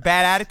have such a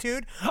bad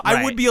attitude, I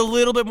Right. would be a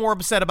little bit more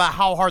upset about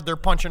how hard they're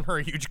punching her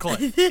huge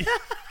clit.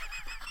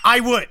 I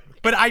would.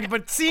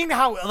 But seeing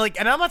how, like,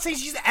 and I'm not saying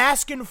she's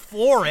asking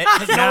for it,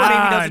 because no one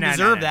maybe doesn't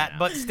deserve that,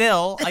 but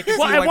still, I can see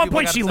Well, why at one people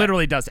point get she upset.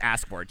 literally does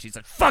ask for it. She's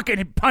like,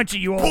 fucking punching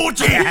you old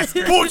Pussy,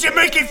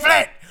 make it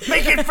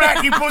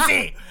flat, you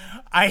pussy.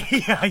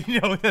 I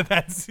know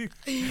that's fucking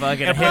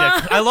and hit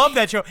it. I love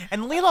that show.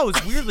 And Lilo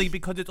is weirdly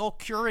because it's all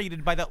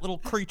curated by that little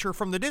creature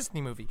from the Disney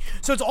movie,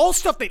 so it's all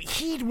stuff that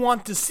he'd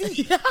want to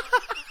see.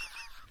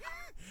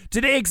 Do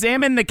they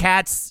examine the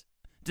cat's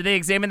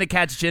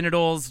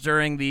genitals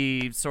during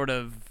the sort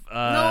of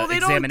No, they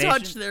don't examination?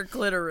 touch their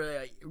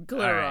clitori. All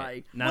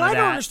right. None What of I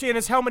don't that. understand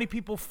is how many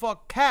people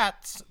fuck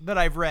cats that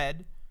I've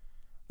read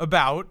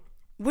about.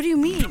 What do you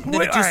mean?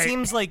 That it just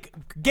seems like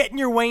getting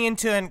your way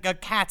into a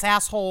cat's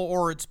asshole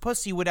or its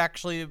pussy would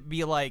actually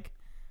be like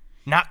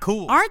not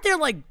cool. Aren't there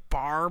like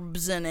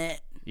barbs in it?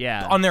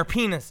 Yeah. On their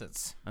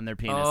penises. On their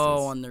penises.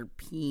 Oh, on their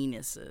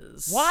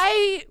penises.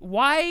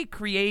 Why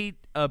create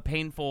a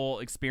painful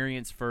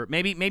experience for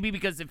maybe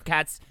because if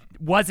it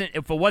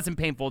wasn't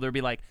painful, there'd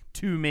be like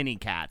too many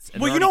cats.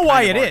 And Well, there you know already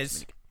why kind it of are is.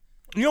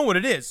 too You know what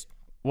it is?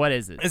 many. What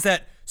is it? Is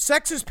that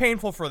sex is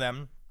painful for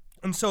them,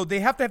 and so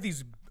they have to have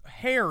these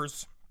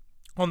hairs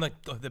on the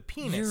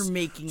penis. You're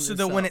making so this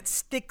that when up. it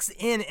sticks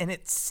in and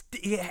it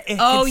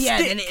Oh can yeah,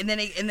 stick. and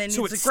then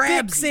So it's it a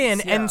grab sticks in,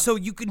 piece, yeah. and so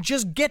you can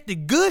just get the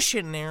gush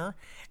in there,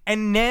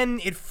 and then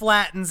it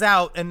flattens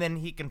out, and then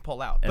he can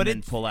pull out. And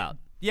then pull out.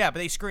 Yeah, but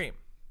they scream.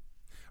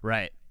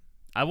 Right.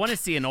 I want to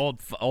see an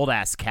old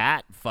ass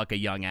cat fuck a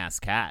young ass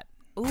cat.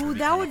 Ooh,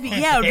 that would be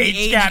it would be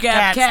Age gap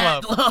cat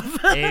cats love.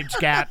 Age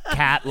gap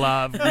cat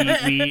love.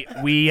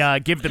 We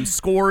give them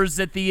scores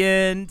at the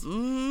end.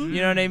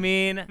 You know what I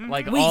mean?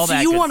 Like Wait, all so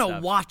that. you good want to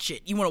stuff. watch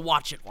it? You want to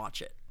watch it?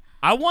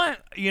 I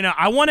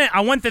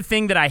want the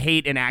thing that I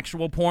hate in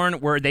actual porn,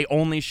 where they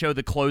only show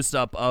the close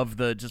up of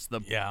the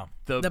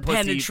The pussy.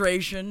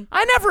 penetration.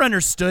 I never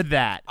understood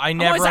that. I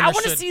never I want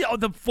to understood. see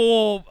the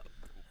full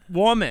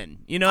woman.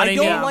 You know what I I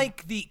mean? don't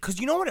like because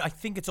you know what I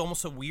think it's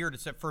almost so weird.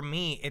 Except for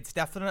me, it's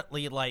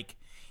definitely like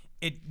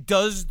it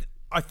does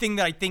a thing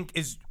that I think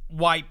is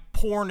why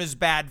porn is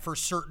bad for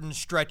certain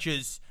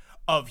stretches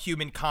of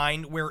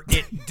humankind, where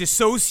it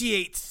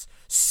dissociates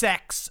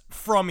sex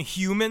from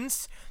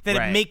humans. That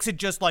Right. it makes it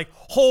just like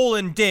hole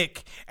and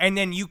dick, and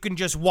then you can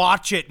just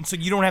watch it, and so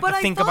you don't have But to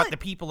I think thought- about the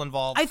people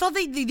involved. I thought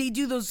they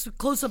do those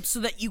close-ups so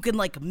that you can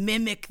like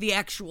mimic the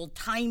actual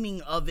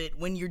timing of it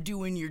when you're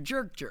doing your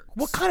jerks.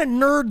 What kind of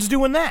nerds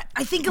doing that?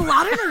 I think a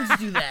lot of nerds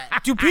do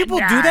that. Do people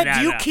do that?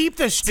 Do you keep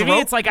the stroke To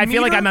me, it's like I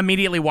feel like meter? I'm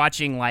immediately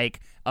watching like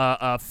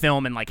a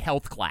film in like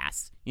health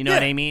class. You know Yeah.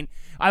 what I mean?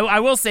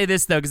 I will say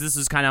this though, because this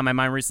was kind of on my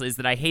mind recently, is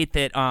that I hate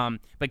that.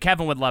 But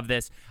Kevin would love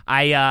this.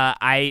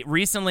 I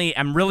recently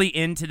am really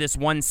into this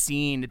one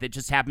scene that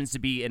just happens to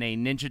be in a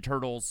Ninja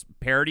Turtles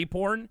parody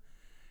porn,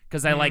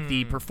 because I like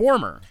the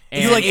performer. You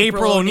And- like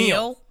April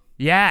O'Neil.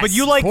 Yes, But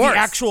you of like the course.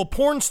 actual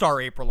porn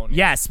star April O'Neil.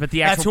 Yes, but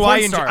the actual That's who porn I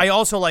enjoy. star. I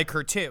also like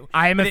her too.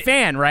 I am But a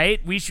fan,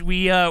 right? We should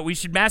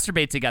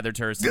masturbate together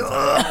to her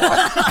sometime.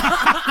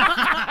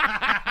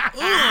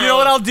 You know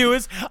what I'll do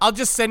is I'll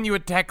just send you a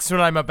text when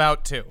I'm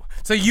about to,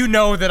 so you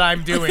know that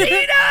I'm doing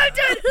it.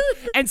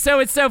 And so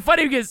it's so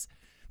funny because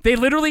they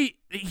literally,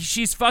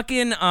 she's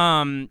fucking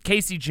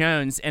Casey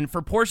Jones, and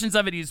for portions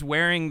of it he's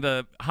wearing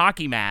the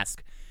hockey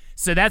mask,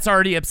 so that's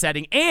already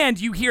upsetting. And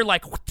you hear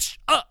like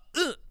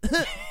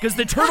because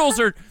the turtles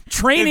are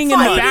training in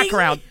the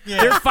background.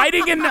 Yeah. They're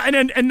fighting in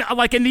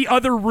like in the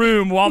other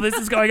room while this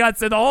is going on.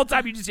 So the whole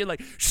time you just hear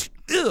like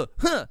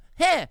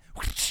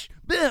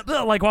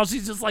like while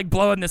she's just like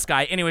blowing this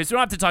guy. Anyways, we don't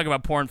have to talk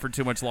about porn for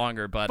too much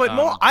longer. But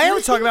more, I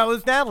was talking about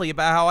with Natalie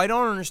about how I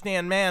don't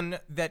understand men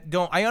that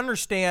don't. I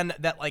understand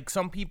that like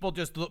some people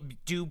just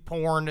do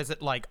porn as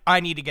it like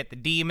I need to get the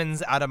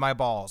demons out of my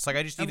balls. Like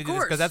I just need to do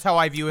this because that's how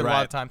I view it a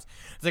lot of times.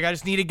 It's like I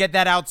just need to get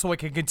that out so I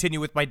can continue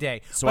with my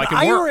day. So I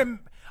can work.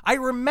 I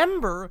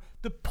remember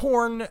the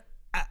porn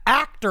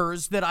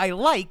actors that I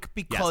like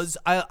because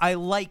I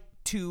like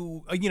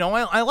to,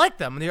 I like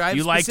them. I have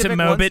you like to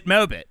specific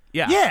mob it.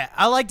 Yeah. Yeah,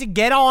 I like to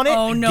get on it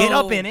and get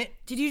up in it.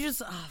 Did you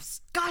just,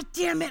 God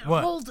damn it,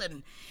 What?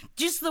 Holden.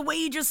 Just the way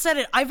you just said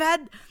it.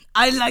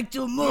 I like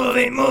to move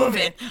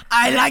it.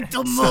 I like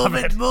to move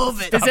it.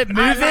 Is it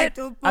move it?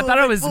 I thought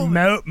it was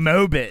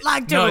mob it.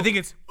 Like to No, I think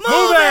it's move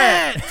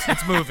it.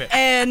 It's move it.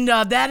 And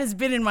that has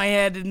been in my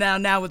head, and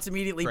now it's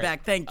immediately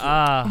back. Thank you.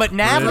 But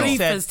Natalie Grief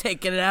said, has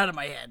taken it out of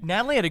my head.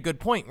 Natalie had a good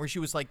point where she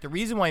was like, the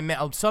reason why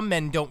some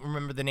men don't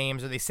remember the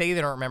names, or they say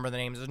they don't remember the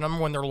names, is number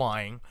one, they're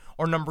lying,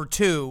 or number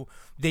two,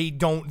 they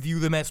don't view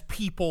them as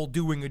people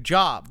doing a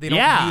job. They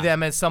don't view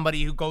them as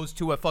somebody who goes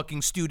to a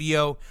fucking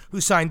studio, who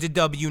signs a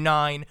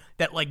W-9,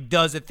 that like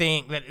does a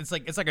thing, that it's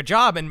like a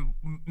job. And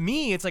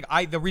me, it's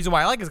like the reason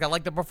why I like it is I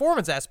like the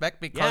performance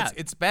aspect, because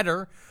it's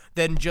better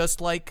than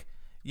just like,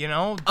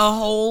 a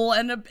hole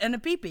and a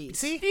pee-pee.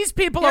 See, these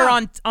people are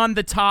on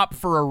the top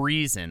for a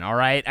reason. All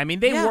right, I mean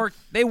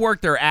they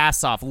work their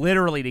ass off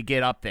literally to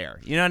get up there.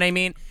 You know what I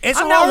mean?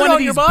 I'm not one of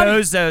these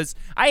bozos.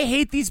 I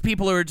hate these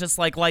people who are just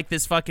like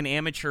this fucking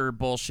amateur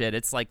bullshit.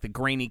 It's like the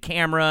grainy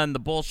camera and the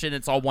bullshit.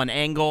 It's all one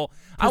angle.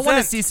 I want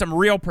to see some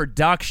real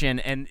production,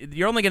 and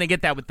you're only going to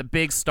get that with the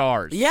big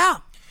stars. Yeah.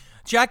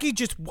 Jackie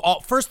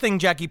first thing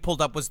Jackie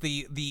pulled up was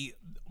the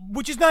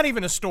which is not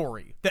even a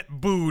story, that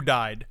Boo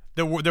died.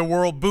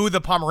 Boo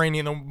the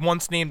Pomeranian, the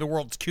once named the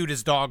world's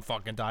cutest dog,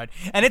 fucking died.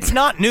 And it's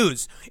not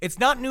news. It's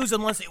not news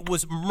unless it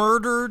was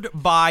murdered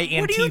by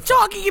Antifa. What are you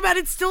talking about?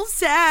 It's still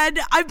sad.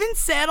 I've been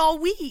sad all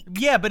week.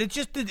 Yeah, but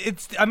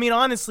I mean,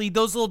 honestly,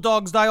 those little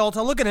dogs die all the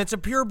time. Look at it. It's a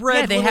purebred.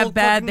 Yeah, they have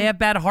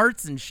bad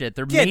hearts and shit.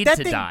 They're made that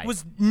to thing die.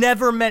 Was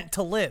never meant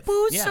to live.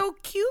 Boo's so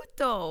cute,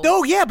 though.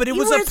 Oh, yeah, but it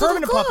was a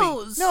permanent puppy.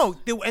 Clothes. No,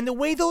 and the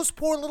way those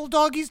poor little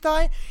doggies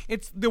die,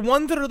 it's the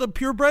ones that are the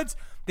purebreds,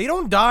 they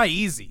don't die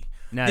easy.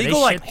 No, they go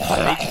like,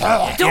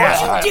 don't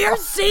you dare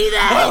say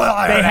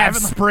that. They have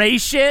spray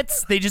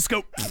shits. They just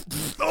go.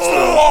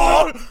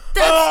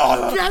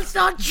 That's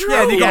not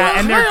true. Yeah,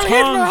 and their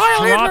tongues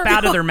drop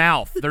out of their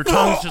mouth. Their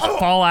tongues just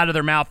fall out of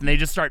their mouth, and they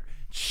just start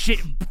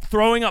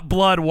throwing up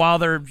blood while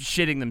they're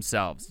shitting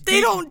themselves. They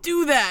don't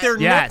do that. Their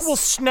neck will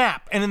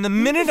snap, and in the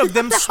minute of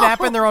them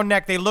snapping their own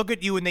neck, they look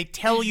at you and they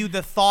tell you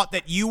the thought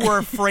that you were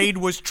afraid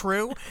was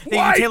true.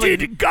 Why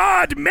did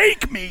God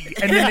make me?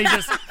 And then they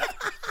just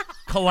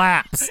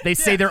collapse. They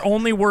say their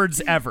only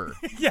words ever.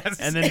 Yes.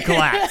 And then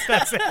collapse.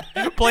 That's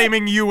it.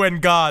 Blaming you and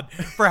God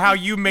for how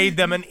you made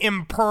them an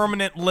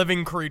impermanent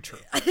living creature.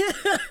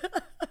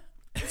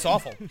 It's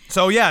awful.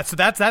 So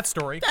that's that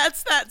story.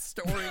 That's that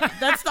story.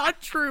 That's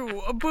not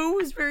true. Boo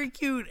is very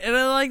cute, and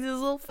I like his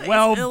little face.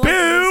 Well,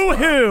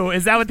 boo-hoo.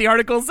 Is that what the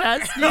article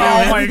says? Oh,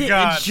 my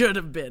God. It should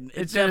have been.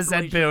 It should have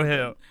said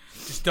boo-hoo.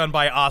 Just done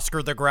by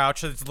Oscar the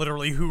Grouch. That's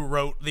literally who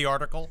wrote the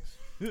article.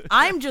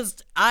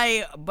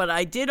 But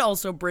I did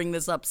also bring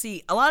this up.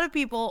 See, a lot of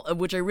people,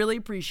 which I really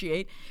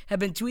appreciate, have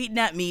been tweeting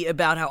at me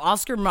about how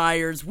Oscar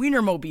Mayer's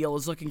Wienermobile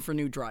is looking for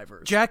new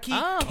drivers. Jackie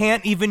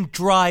can't even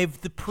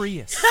drive the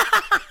Prius.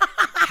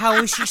 How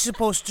is she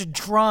supposed to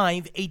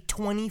drive a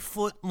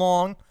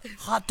 20-foot-long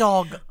hot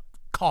dog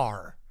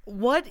car?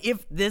 What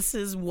if this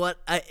is what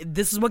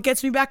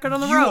gets me back out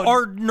on the road? You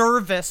are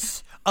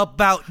nervous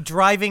about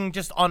driving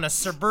just on a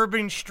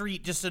suburban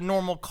street, just a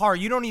normal car.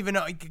 You don't even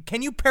know.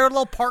 Can you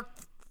parallel park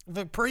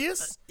the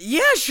Prius?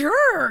 Yeah,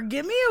 sure.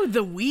 Give me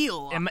the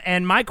wheel.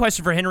 And my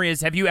question for Henry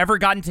is, have you ever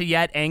gotten to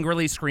yet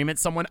angrily scream at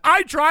someone,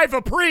 I drive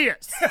a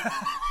Prius?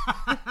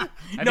 Have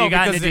you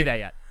gotten to do that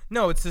yet?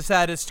 No, it's the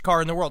saddest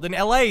car in the world. In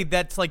LA,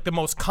 that's like the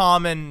most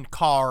common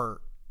car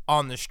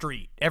on the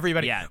street.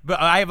 Everybody. Yeah. But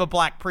I have a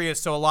black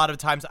Prius, so a lot of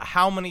times,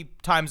 how many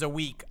times a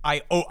week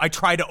I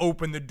try to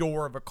open the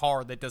door of a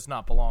car that does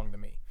not belong to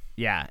me.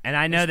 Yeah, and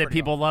I know that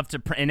people love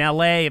to, in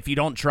LA, if you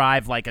don't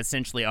drive like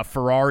essentially a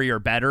Ferrari or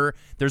better,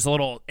 there's a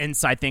little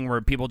inside thing where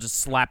people just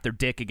slap their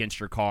dick against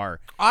your car.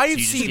 I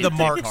see the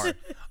marks.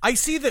 I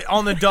see that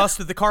on the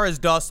dust, if the car is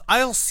dust,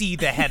 I'll see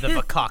the head of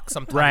a cock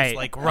sometimes. Right,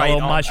 Like a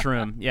little on,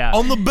 mushroom, yeah.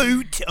 On the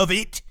boot of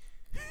it.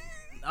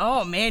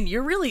 Oh, man,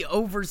 you're really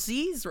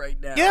overseas right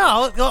now.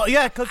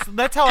 Yeah, because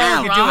that's how I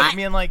like to do it.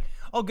 Being like,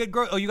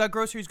 you got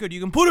groceries? Good. You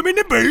can put them in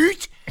the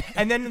boot.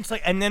 And then it's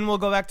like, and then we'll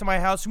go back to my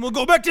house and we'll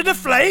go back to the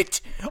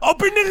flight,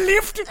 up in the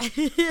lift.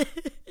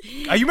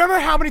 You remember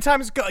how many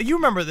times? You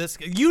remember this?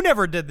 You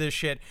never did this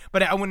shit.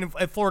 But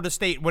at Florida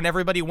State, when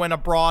everybody went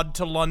abroad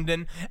to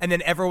London, and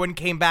then everyone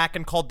came back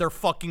and called their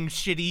fucking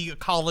shitty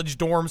college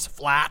dorms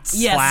flats.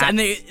 Yes, flats.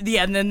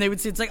 and then they would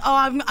say, it's like,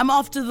 oh, I'm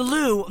off to the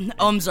loo.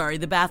 Oh, I'm sorry,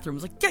 the bathroom.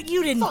 It was like,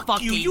 you didn't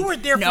fucking. You were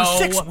there for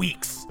 6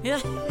 weeks. Yeah.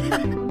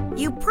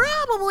 You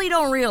probably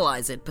don't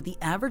realize it, but the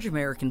average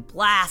American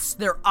blasts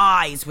their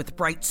eyes with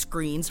bright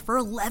screens for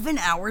 11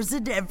 hours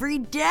every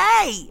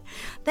day.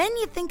 Then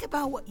you think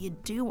about what you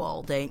do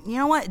all day. You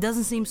know what? It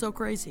doesn't seem so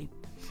crazy.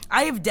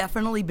 I have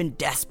definitely been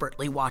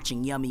desperately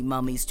watching Yummy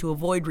Mummies to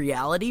avoid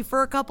reality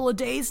for a couple of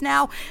days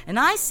now, and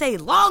I say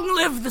long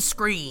live the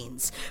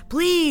screens.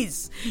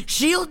 Please,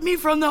 shield me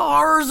from the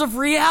horrors of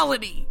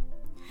reality.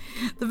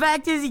 The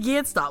fact is, you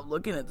can't stop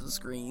looking at the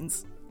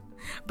screens.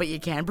 But you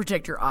can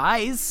protect your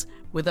eyes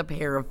with a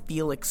pair of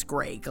Felix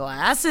Gray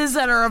glasses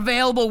that are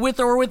available with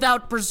or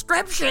without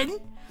prescription.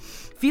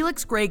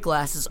 Felix Gray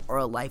glasses are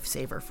a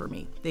lifesaver for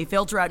me. They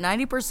filter out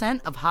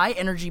 90% of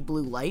high-energy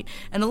blue light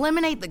and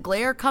eliminate the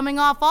glare coming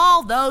off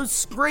all those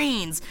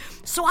screens,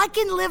 so I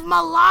can live my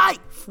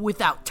life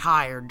without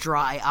tired,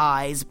 dry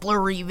eyes,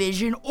 blurry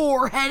vision,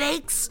 or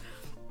headaches.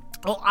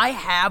 Well, I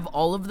have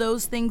all of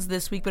those things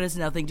this week, but it's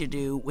nothing to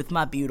do with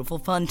my beautiful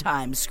Fun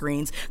Times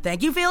screens.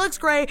 Thank you, Felix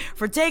Gray,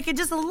 for taking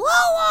just a little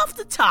off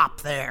the top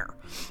there.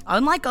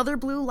 Unlike other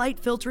blue light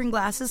filtering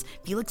glasses,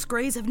 Felix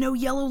Grays have no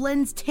yellow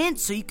lens tint,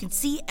 so you can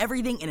see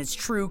everything in its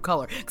true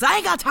color. Because I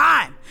ain't got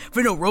time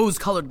for no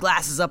rose-colored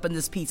glasses up in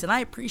this piece, and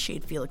I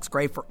appreciate Felix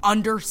Gray for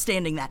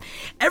understanding that.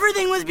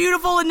 Everything was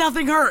beautiful and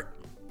nothing hurt.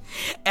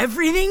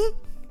 Everything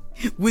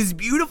was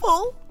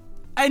beautiful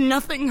and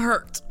nothing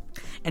hurt.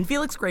 And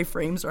Felix Gray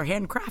frames are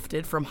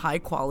handcrafted from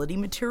high-quality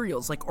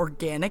materials like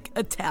organic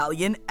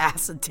Italian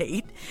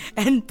acetate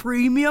and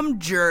premium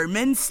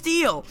German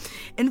steel.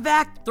 In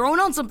fact, throwing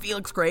on some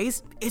Felix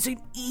Grays is an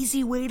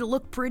easy way to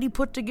look pretty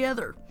put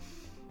together.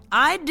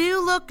 I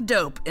do look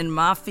dope in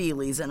my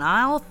feelies, and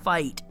I'll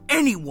fight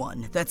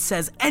anyone that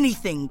says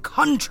anything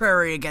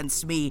contrary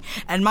against me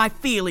and my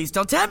feelies.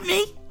 Don't tempt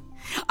me!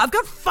 I've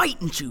got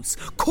fighting juice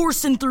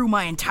coursing through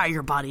my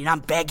entire body, and I'm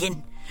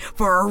begging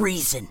for a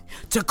reason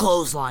to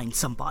clothesline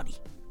somebody.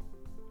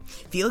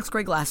 Felix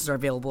Gray glasses are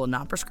available in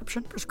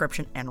non-prescription,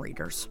 prescription, and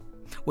readers.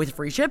 With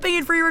free shipping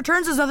and free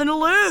returns, there's nothing to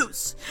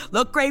lose.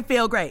 Look great,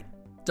 feel great.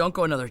 Don't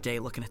go another day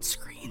looking at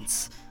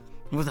screens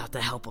without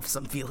the help of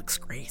some Felix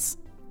Grays.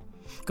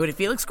 Go to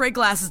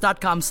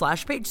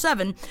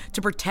felixgrayglasses.com/page7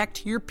 to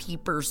protect your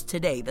peepers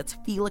today. That's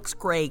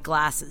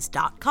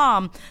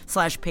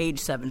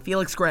felixgrayglasses.com/page7.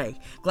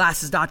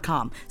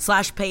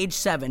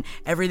 felixgrayglasses.com/page7.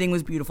 Everything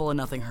was beautiful and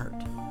nothing hurt.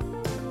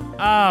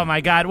 Oh, my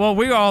God. Well,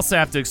 we also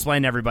have to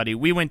explain to everybody,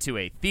 we went to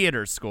a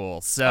theater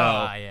school, so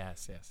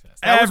yes.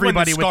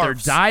 everybody with their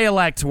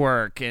dialect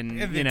work and,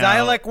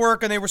 dialect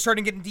work, and they were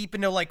starting getting deep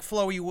into, like,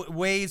 flowy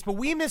ways, but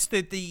we missed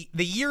it the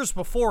years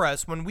before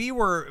us when we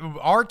were,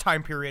 our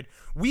time period,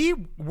 we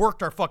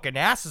worked our fucking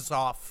asses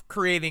off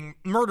creating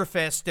Murder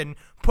Fist and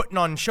putting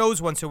on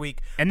shows once a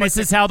week. And this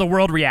is how the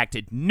world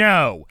reacted.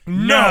 No.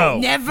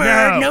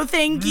 Never. No,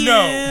 thank you.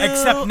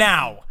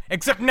 No,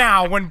 except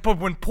now when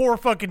poor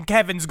fucking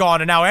Kevin's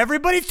gone, and now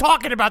everybody's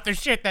talking about the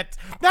shit that's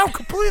now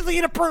completely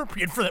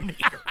inappropriate for them to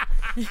hear.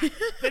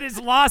 That is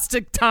lost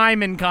to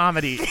time in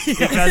comedy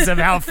because of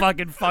how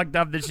fucking fucked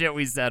up the shit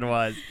we said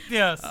was.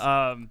 Yes.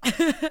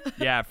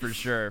 Yeah, for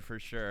sure.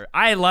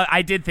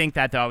 I did think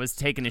that, though. I was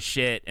taking a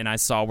shit, and I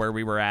saw where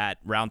we were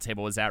at,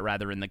 Roundtable was at,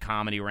 rather, in the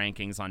comedy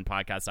rankings on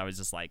podcasts. I was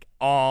just like,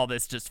 all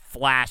this just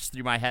flashed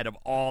through my head of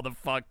all the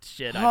fucked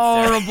shit I've said.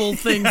 Horrible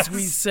things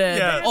we said.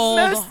 Yes. All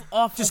the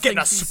awful just getting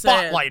a things we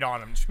spotlight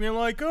on him. Just being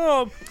like,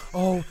 oh,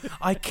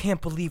 I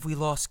can't believe we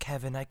lost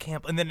Kevin. I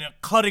can't. And then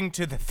cutting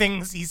to the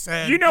things he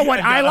said. You know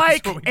what I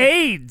like?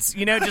 AIDS.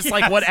 Just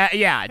like what?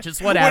 Yeah,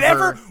 just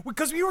whatever.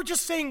 Because we were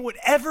just saying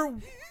whatever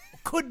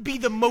could be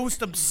the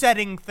most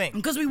upsetting thing.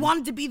 Because we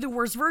wanted to be the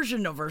worst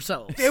version of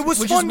ourselves. It was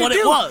which fun is what to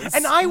do. It was.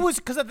 And I was,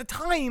 because at the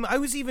time, I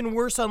was even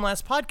worse on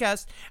last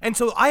podcast, and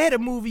so I had to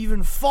move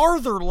even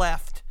farther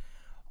left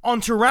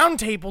onto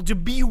Roundtable to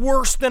be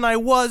worse than I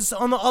was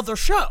on the other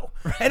show.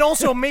 Right. And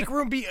also make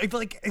room be,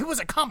 like, it was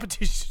a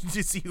competition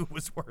to see who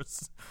was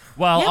worse.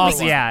 Well,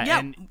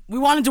 and we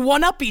wanted to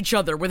one-up each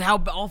other with how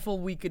awful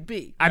we could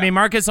be. I mean,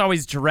 Marcus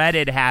always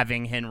dreaded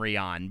having Henry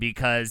on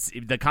because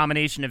the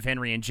combination of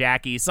Henry and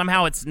Jackie,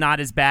 somehow it's not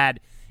as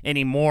bad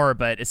anymore,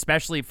 but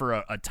especially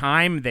for a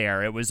time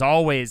there, it was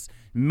always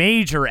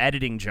major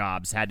editing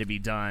jobs had to be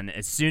done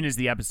as soon as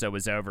the episode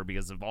was over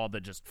because of all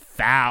the just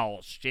foul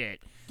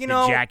shit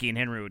that Jackie and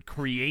Henry would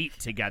create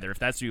together, if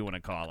that's what you want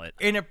to call it.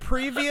 In a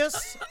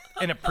previous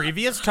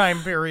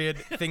time period,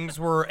 things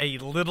were a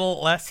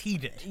little less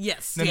heated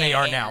than they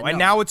are now. And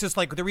now it's just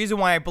like the reason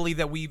why I believe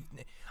that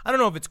I don't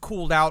know if it's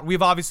cooled out.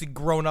 We've obviously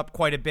grown up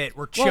quite a bit.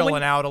 We're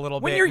chilling out a little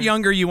bit. When you're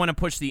younger, you want to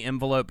push the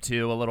envelope,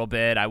 too, a little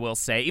bit, I will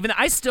say. Even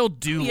I still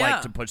do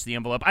like to push the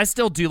envelope. I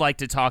still do like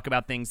to talk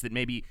about things that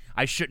maybe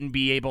I shouldn't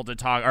be able to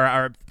talk,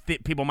 or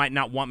people might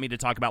not want me to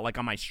talk about, like,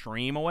 on my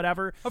stream or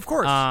whatever. Of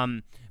course.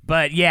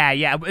 But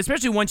yeah,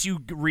 especially once you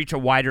reach a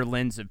wider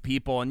lens of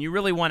people and you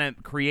really want to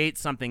create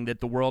something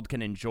that the world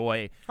can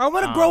enjoy. I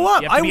want to grow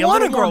up. I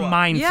want to grow up.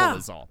 Mindful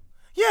is all.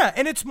 Yeah,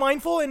 and it's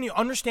mindful and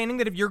understanding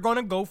that if you're going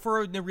to go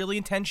for a really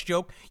intense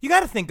joke, you got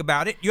to think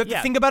about it. You have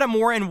to think about it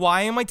more, and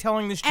why am I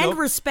telling this joke? And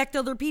respect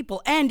other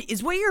people. And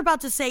is what you're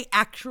about to say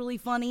actually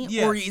funny,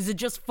 or is it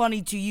just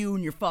funny to you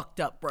and your fucked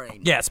up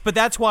brain? Yes, but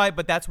that's what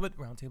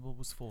Roundtable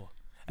was for.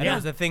 And it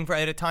was a thing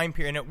at a time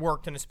period, and it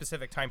worked in a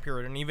specific time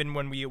period. And even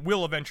when we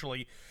will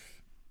eventually,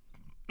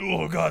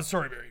 oh God,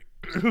 sorry, Barry.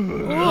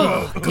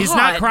 He's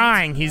not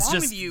crying. He's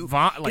just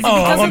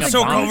I'm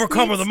so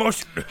overcome with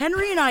emotion.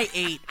 Henry and I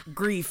ate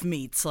grief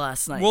meats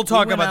last night. We'll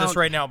talk about this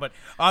right now, but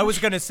I was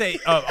going to say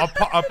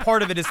a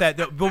part of it is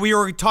that, but we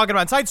were talking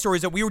about side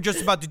stories that we were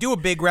just about to do a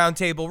big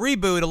roundtable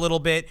reboot a little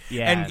bit.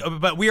 Yeah.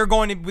 But we are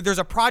going to, there's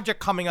a project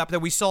coming up that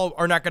we still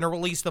are not going to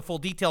release the full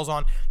details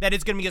on that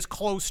is going to be as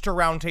close to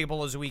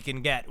roundtable as we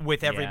can get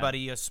with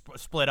everybody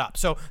split up.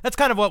 So that's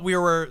kind of what we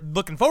were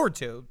looking forward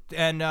to,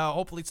 and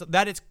hopefully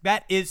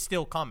that is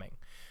still coming.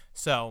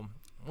 So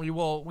we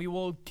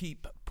will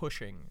keep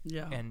pushing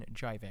and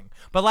jiving.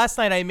 But last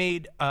night I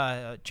made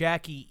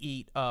Jackie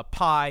eat a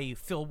pie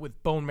filled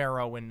with bone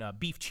marrow and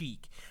beef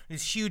cheek.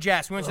 This huge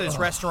ass. We went to this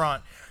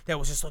restaurant that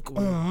was just like,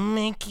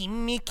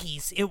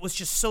 Mickey's. It was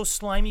just so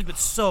slimy but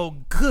so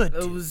good.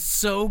 It was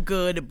so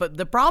good. But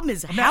the problem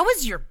is, how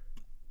is your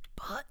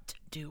butt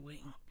doing?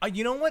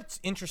 You know what's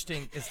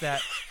interesting is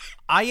that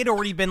I had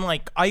already been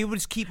like, I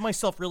would keep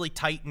myself really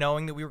tight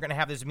knowing that we were going to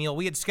have this meal.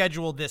 We had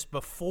scheduled this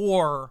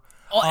before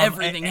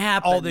everything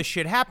happened. All this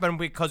shit happened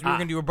because we were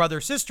going to do a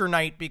brother-sister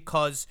night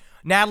because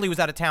Natalie was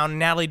out of town and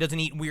Natalie doesn't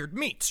eat weird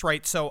meats,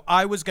 right? So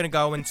I was going to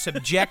go and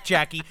subject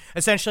Jackie,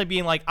 essentially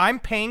being like, I'm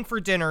paying for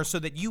dinner so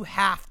that you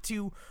have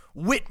to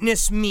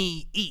witness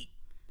me eat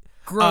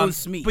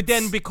gross meats. But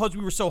then because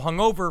we were so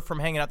hungover from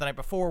hanging out the night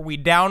before, we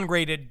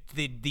downgraded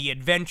the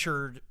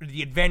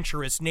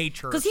adventurous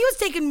nature. Because he was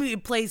taking me to a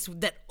place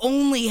that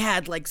only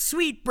had like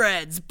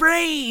sweetbreads,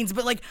 brains,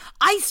 but like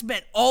I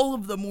spent all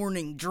of the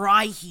morning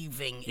dry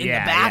heaving in the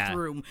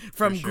bathroom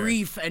from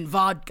grief and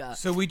vodka.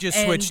 So we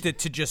just switched it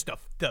to just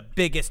the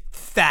biggest,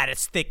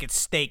 fattest, thickest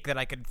steak that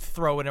I could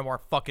throw into our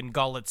fucking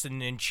gullets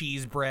and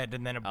cheese bread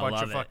and then a bunch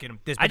of fucking.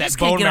 I just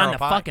can't get on the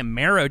fucking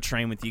marrow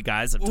train with you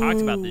guys. I've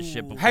talked about this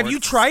shit before. Have you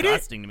tried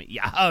it? To me.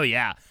 Yeah. Oh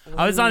yeah.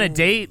 I was on a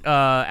date.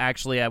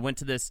 Actually, I went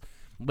to this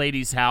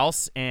lady's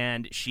house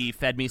and she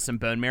fed me some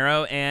bone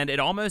marrow, and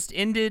it almost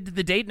ended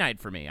the date night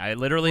for me. I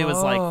literally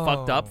was like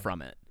fucked up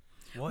from it.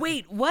 What?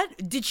 Wait,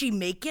 what? Did she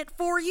make it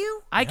for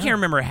you? I can't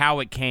remember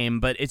how it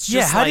came, but it's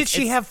just how did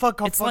she have fuck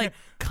up?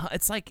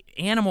 It's like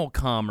animal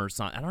cum or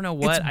something. I don't know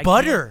what. It's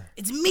butter.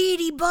 It's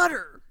meaty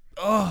butter.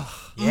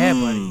 Oh yeah,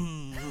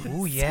 buddy.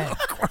 Ooh yeah. So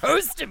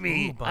gross to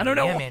me. Ooh, buddy, I don't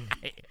know. Yeah, man.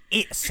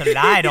 It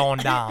slide on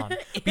down.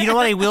 But you know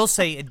what I will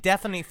say? It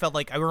definitely felt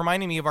like it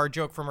reminded me of our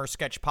joke from our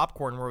sketch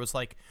Popcorn, where it was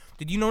like,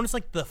 did you notice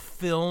like the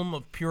film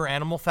of pure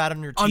animal fat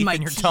on your teeth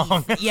and your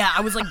tongue? Yeah,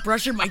 I was like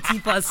brushing my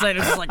teeth last night.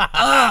 It was like,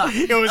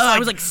 I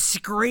was like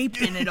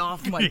scraping it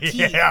off my teeth.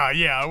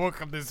 Yeah. I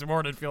woke up this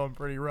morning feeling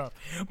pretty rough.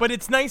 But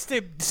it's nice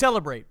to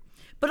celebrate.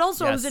 But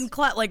also, I was in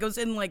class.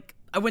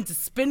 I went to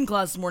spin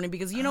class this morning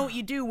because you know what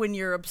you do when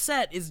you're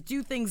upset is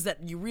do things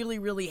that you really,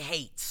 really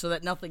hate so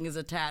that nothing is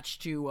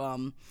attached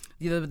to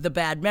the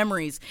bad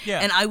memories. Yeah.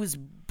 And I was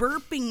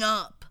burping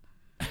up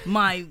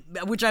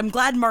which I'm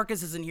glad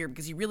Marcus isn't here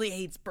because he really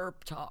hates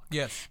burp talk.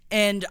 Yes.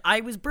 And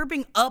I was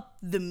burping up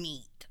the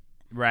meat.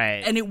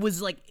 Right. And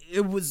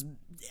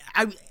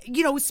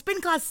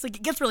spin class, like,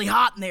 it gets really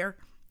hot in there.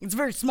 It's a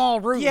very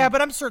small room. Yeah,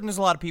 but I'm certain there's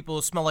a lot of people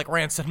who smell like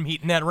rancid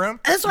meat in that room.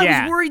 That's why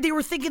I was worried they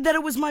were thinking that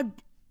it was my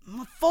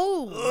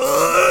folds.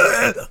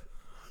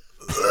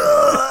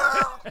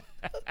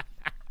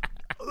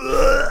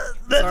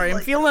 Sorry,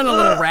 I'm feeling a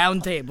little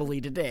round-table-y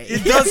today.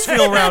 It does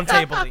feel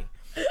round-table-y.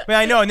 But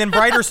I know, and then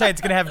Brighter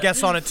Side's gonna have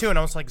guests on it too, and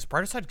I was like, is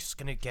Brighter Side just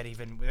gonna get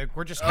even?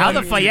 We're just how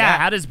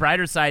does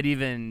Brighter Side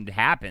even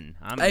happen?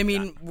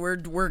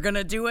 We're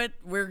gonna do it.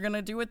 We're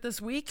gonna do it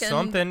this week.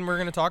 Something we're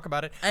gonna talk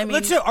about it.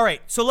 All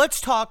right. So let's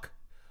talk.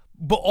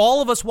 But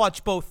all of us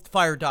watch both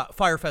Fire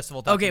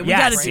Festival. Okay, we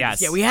gotta do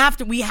this. Yeah, we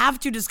have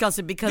to discuss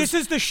it because this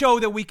is the show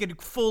that we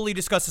could fully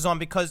discuss this on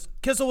because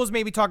Kissel was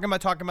maybe talking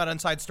about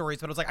Inside Stories,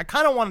 but I was like, I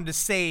kind of wanted to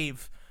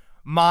save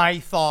my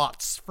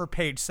thoughts for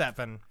page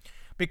 7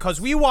 because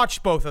we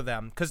watched both of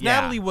them because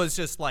Natalie was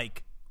just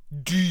like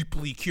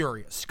deeply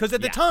curious because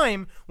at the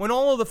time when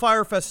all of the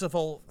Fire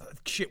Festival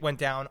shit went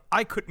down,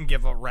 I couldn't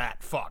give a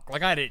rat fuck.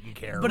 Like I didn't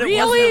care. But it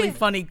was really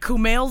funny.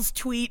 Kumail's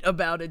tweet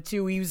about it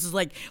too. He was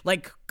like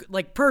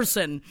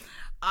person.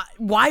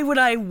 Why would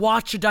I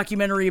watch a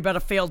documentary about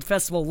a failed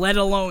festival, let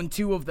alone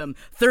 2 of them?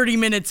 30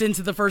 minutes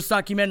into the first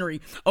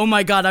documentary. Oh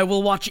my God, I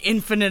will watch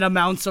infinite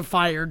amounts of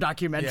Fire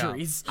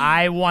documentaries. Yeah.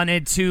 I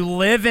wanted to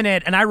live in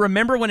it. And I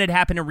remember when it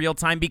happened in real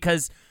time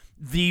because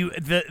really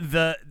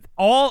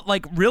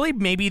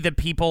maybe the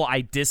people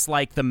I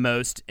dislike the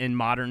most in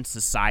modern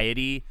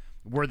society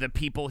were the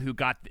people who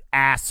got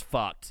ass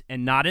fucked,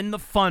 and not in the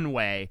fun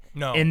way.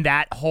 No. In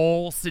that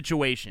whole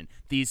situation,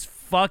 these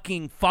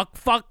fucking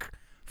fuckhead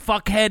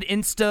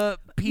Insta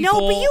people.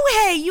 No, but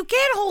you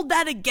can't hold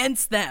that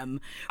against them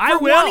for I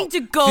will. wanting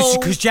to go.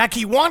 Because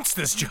Jackie wants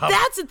this job.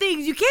 That's the thing.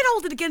 You can't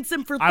hold it against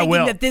them for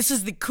thinking that this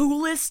is the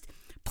coolest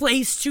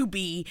place to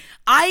be.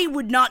 I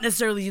would not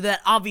necessarily do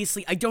that.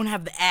 Obviously, I don't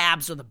have the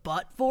abs or the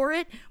butt for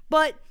it,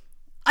 but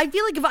I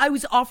feel like if I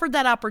was offered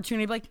that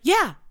opportunity, I'd be like,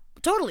 yeah,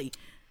 totally.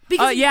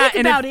 Because think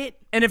about it.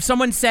 And if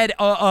someone said,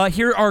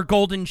 here are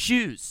golden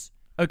shoes,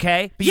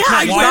 okay? But you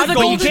can't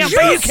walk,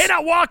 you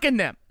cannot walk in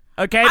them.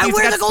 Okay, I these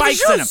wear got the golden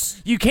spikes in them.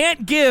 shoes. You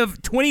can't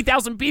give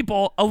 20,000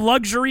 people a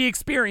luxury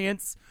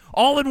experience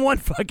all in one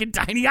fucking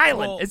tiny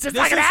island. Well, it's just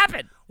this not gonna is-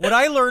 happen. What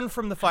I learned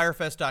from the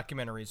Firefest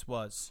documentaries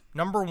was,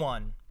 number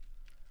one,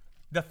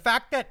 the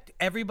fact that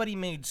everybody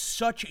made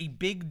such a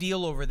big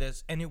deal over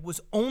this, and it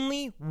was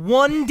only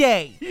one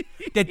day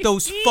that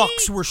those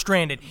fucks were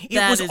stranded. It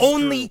That was is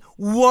only true.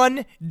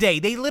 one day.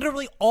 They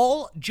literally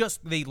all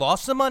they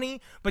lost the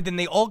money, but then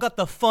they all got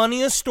the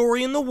funniest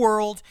story in the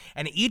world,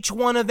 and each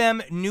one of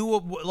them knew,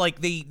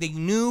 they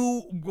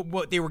knew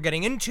what they were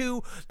getting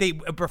into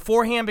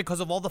beforehand because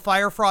of all the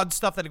fire fraud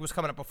stuff that was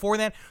coming up before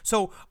then.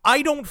 So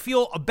I don't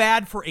feel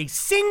bad for a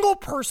single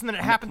person that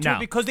it happened to No.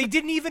 because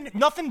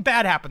nothing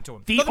bad happened to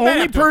them. The Nothing bad only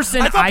happened to them.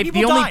 person, thought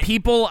the only died.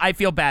 people I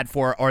feel bad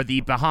for are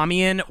the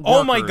Bahamian workers.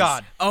 Oh my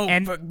God. Oh,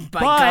 and, my but,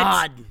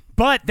 God.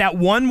 But that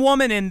one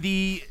woman in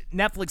the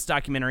Netflix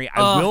documentary, I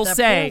Oh, will that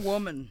say, poor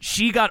woman.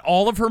 she got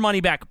all of her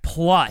money back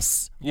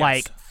plus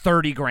like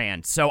 30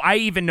 grand. So I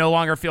even no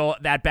longer feel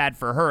that bad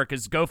for her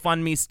because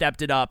GoFundMe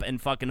stepped it up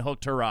and fucking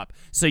hooked her up.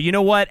 So you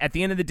know what? At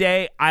the end of the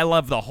day, I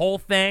love the whole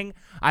thing.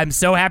 I'm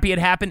so happy it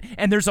happened.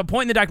 And there's a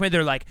point in the documentary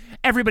they're like,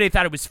 everybody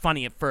thought it was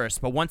funny at first,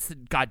 but once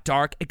it got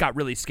dark, it got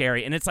really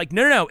scary. And it's like,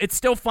 no, it's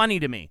still funny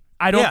to me.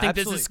 I don't think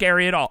absolutely. this is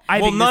scary at all.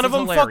 I Well, think none this of is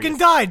them hilarious. fucking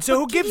died, so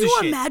who gives a Can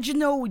shit? you imagine,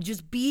 though,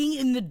 just being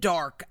in the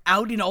dark,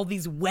 out in all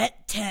these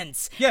wet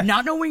tents, Yeah.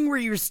 not knowing where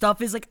your stuff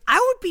is? Like, I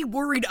would be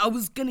worried I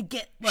was going to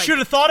get, like, Should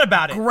have thought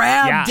about it.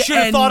 grabbed. Yeah. Should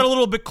have and- thought a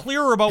little bit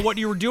clearer about what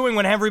you were doing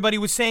when everybody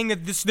was saying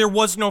that there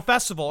was no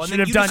festival, and Should then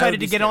have you done- decided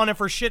to I would get be on it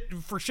for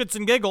shits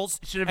and giggles.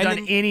 Should have and done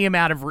then- any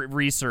amount of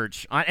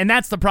research. And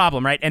that's the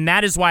problem, right? And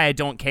that is why I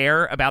don't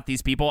care about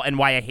these people and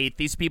why I hate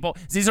these people.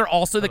 These are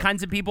also the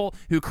kinds of people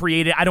who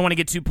created, I don't want to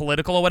get too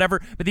political or whatever,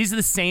 but these are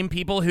the same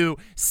people who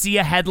see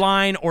a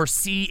headline or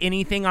see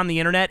anything on the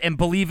internet and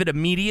believe it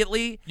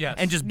immediately Yes.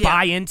 and just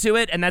buy into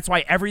it. And that's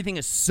why everything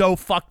is so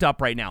fucked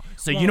up right now.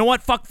 So you know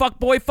what? Fuck,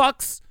 boy,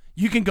 fucks.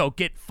 You can go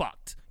get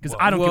fucked because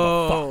I don't give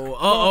a fuck.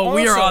 Oh,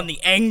 we are also- on the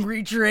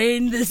angry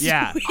train this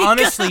Yeah. week.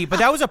 Honestly, but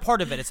that was a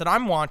part of it. It's that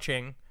I'm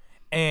watching,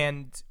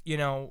 and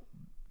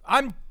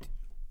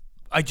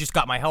I just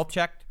got my health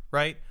checked,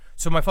 right?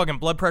 So my fucking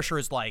blood pressure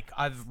is like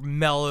I've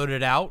mellowed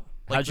it out,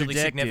 like How's your really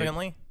dick,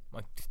 significantly.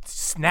 Like,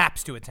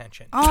 snaps to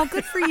attention. Oh,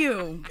 good for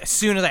you. As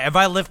soon as if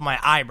I lift my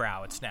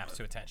eyebrow, it snaps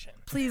to attention.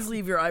 Please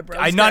leave your eyebrows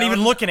I'm not down.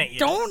 even looking at you.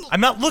 Don't. I'm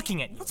not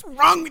looking at you. What's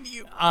wrong with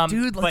you?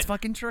 Dude, let's but-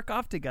 fucking jerk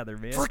off together,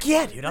 man. Fuck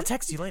yeah, dude. I'll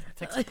text you later.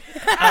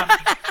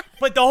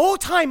 But the whole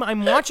time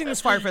I'm watching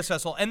this Firefest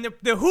Festival, and the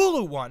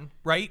Hulu one,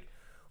 right,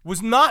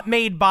 was not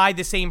made by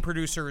the same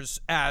producers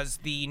as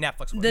the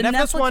Netflix one. The Netflix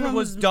Netflix one one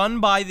was was- done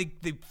by the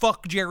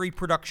Fuck Jerry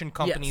production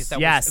companies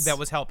Yes. that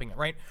was helping it,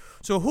 right?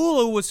 So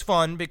Hulu was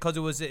fun because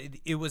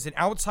it was an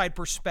outside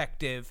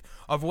perspective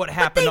of what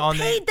happened They on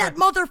paid the that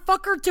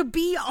motherfucker to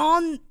be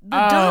on the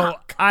Oh,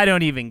 dock. I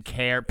don't even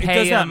care. Pay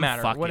does not him.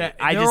 matter. Fuck What- it.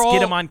 I they're just get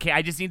all- him on.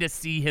 I just need to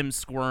see him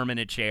squirm in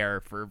a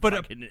chair for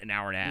fucking an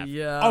hour and a half.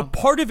 Yeah. A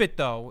part of it,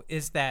 though,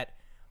 is that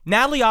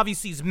Natalie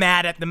obviously is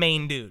mad at the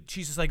main dude.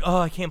 She's just like, oh,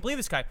 I can't believe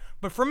this guy.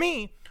 But for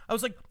me, I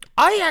was like,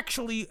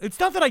 it's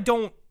not that I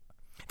don't,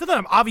 it's not that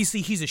I'm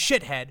obviously he's a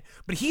shithead,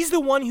 but he's the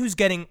one who's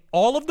getting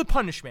all of the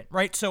punishment,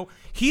 right? So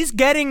he's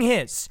getting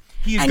his.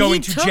 He is And going he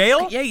to took-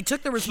 jail. yeah, he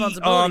took the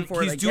responsibility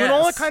for it, He's I doing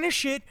all that guess. kind of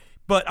shit.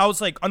 But I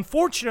was like,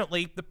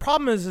 unfortunately, the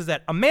problem is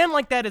that a man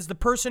like that is the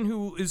person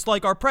who is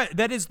like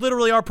that is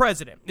literally our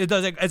president. It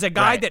does as a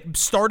guy Right. that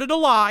started a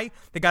lie,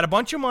 that got a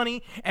bunch of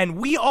money, and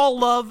we all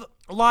love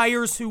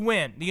liars who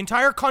win. The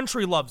entire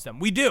country loves them.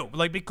 We do,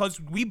 because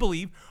we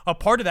believe a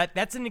part of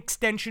that's an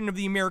extension of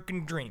the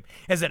American dream.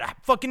 Is that a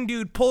fucking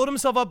dude pulled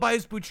himself up by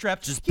his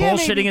bootstraps, Just yeah,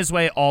 bullshitting maybe. his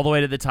way all the way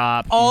to the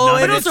top. All the None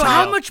way of to But it's the also,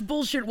 top. how much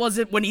bullshit was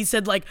it when he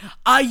said, like,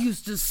 I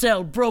used to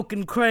sell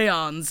broken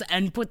crayons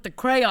and put the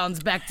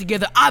crayons back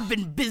together. I've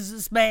been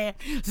businessman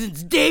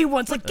since day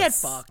one. It's like, get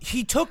fucked.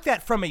 He took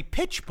that from a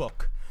pitch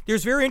book.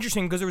 There's very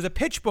interesting because there was a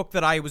pitch book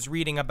that I was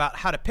reading about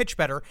how to pitch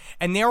better,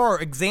 and there are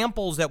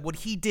examples that what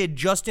he did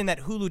just in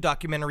that Hulu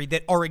documentary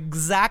that are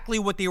exactly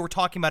what they were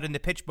talking about in the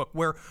pitch book,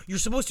 where you're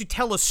supposed to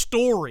tell a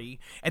story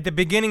at the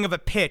beginning of a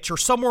pitch or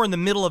somewhere in the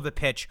middle of a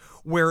pitch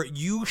where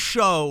you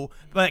show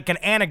like an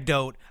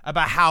anecdote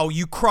about how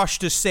you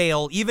crushed a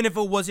sale, even if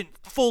it wasn't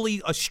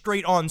fully a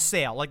straight on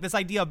sale. Like this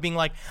idea of being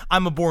like,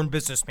 I'm a born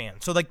businessman.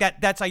 So like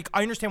that's like,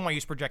 I understand why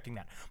he's projecting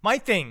that. My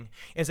thing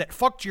is that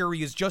Fuck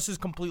Jerry is just as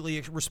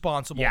completely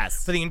responsible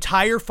Yes. for the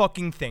entire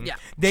fucking thing. Yeah.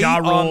 Ja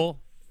Rule.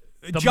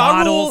 The Ja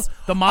models, Rule,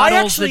 the models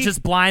I actually- that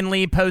just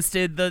blindly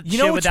posted the You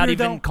know shit what's without weird,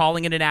 even though?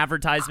 calling it an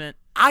advertisement.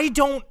 I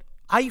don't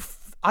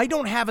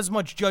have as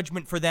much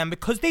judgment for them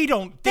because they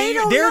don't. They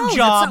don't their know. That's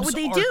jobs not what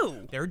they are-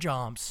 do. Their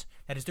jobs.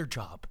 That is their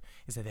job.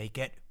 Is that they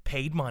get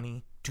paid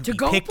money to be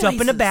go picked up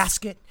in a places.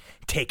 basket,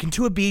 taken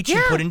to a beach, and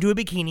Yeah. put into a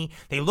bikini.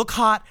 They look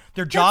hot.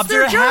 Their jobs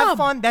their are to have job.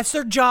 fun. That's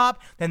their job.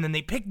 And then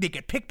they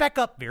get picked back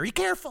up very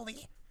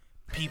carefully.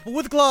 People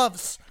with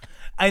gloves.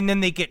 And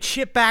then they get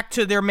shipped back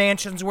to their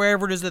mansions,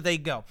 wherever it is that they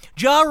go.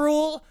 Ja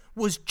Rule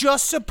was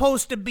just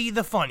supposed to be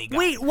the funny guy.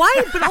 Wait,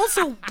 why? But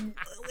also,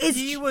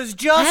 he was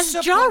just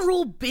has Ja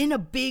Rule been a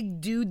big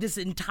dude this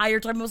entire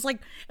time? It was like,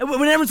 when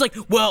everyone's like,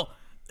 well,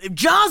 if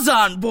Ja's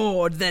on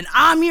board, then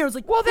I'm here. It's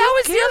like, well,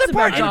 that was the other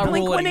part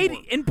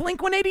in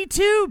Blink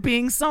 182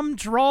 being some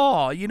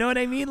draw. You know what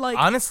I mean? Like,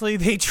 honestly,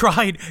 they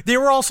tried. They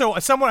were also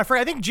someone I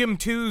forgot. I think Jim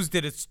Twos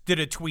did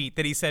a tweet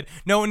that he said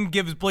no one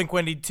gives Blink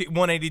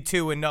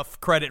 182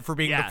 enough credit for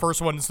being the first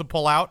ones to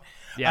pull out.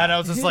 Yeah. And I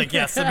was just like,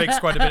 yes, it makes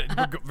quite a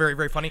bit very,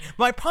 very funny.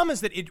 My problem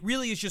is that it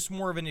really is just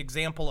more of an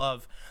example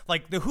of,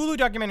 like, the Hulu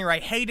documentary. I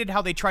hated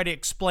how they try to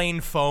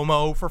explain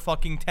FOMO for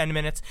fucking 10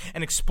 minutes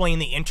and explain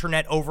the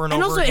internet over and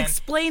over again. And also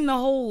explain the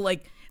whole,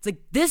 like, it's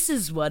like, this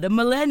is what a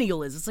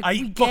millennial is. It's like,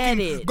 we get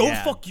it. Go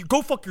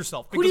fuck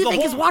yourself. Who do you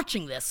think is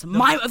watching this?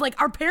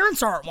 Like, our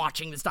parents aren't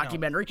watching this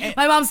documentary. No.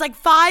 My mom's like,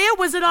 fire?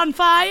 Was it on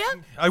fire?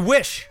 I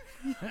wish.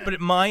 But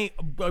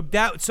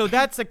so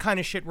that's the kind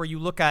of shit where you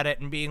look at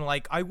it and being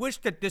like, I wish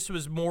that this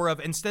was more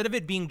of, instead of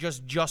it being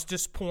just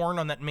justice porn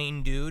on that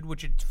main dude,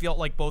 which it felt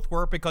like both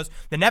were, because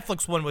the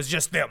Netflix one was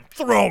just them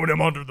throwing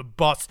him under the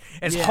bus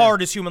as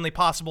hard as humanly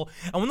possible.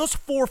 And when those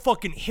 4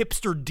 fucking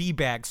hipster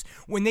D-bags,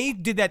 when they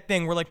did that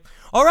thing, we're like,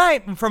 all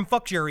right, from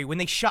Fuck Jerry, when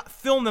they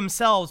filmed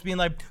themselves being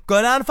like,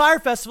 go down to Fire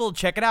Festival,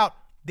 check it out.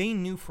 They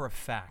knew for a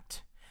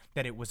fact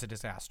that it was a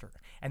disaster.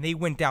 And they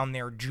went down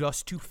there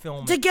just to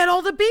film to get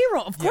all the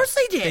B-roll. Of course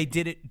they did. They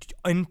did it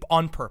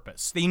on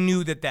purpose. They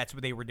knew that that's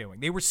what they were doing.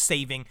 They were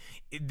saving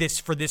this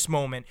for this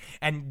moment.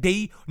 And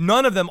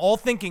none of them all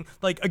thinking,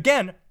 like,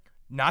 again,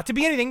 not to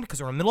be anything, because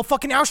they're in the middle of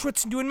fucking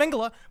Auschwitz and doing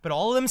Mengele, but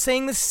all of them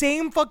saying the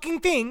same fucking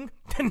thing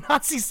the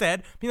Nazi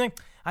said, being like,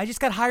 I just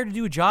got hired to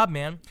do a job,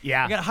 man.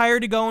 Yeah. I got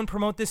hired to go and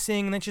promote this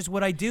thing, and that's just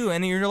what I do.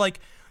 And you're like,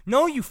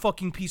 no, you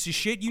fucking piece of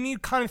shit. You need to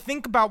kind of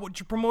think about what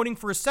you're promoting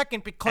for a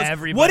second, because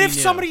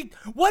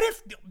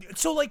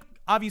so, like,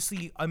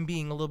 obviously I'm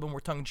being a little bit more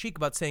tongue-in-cheek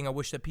about saying I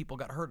wish that people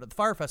got hurt at the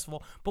Fire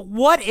Festival, but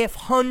what if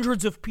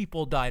hundreds of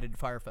people died at the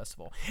Fire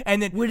Festival?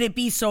 And then, would it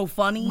be so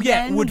funny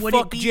then? Would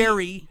Fuck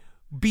Jerry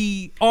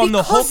be on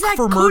the hook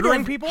for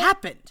murdering people?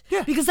 Happened.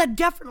 Yeah. Because that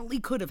definitely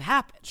could have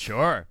happened.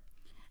 Sure.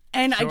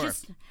 And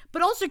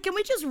but also, can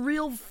we just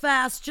real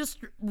fast just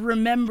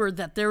remember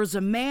that there was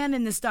a man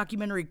in this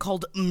documentary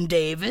called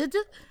David?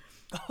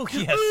 Oh,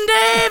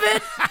 yes.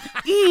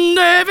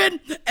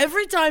 David.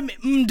 Every time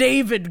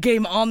David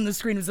came on the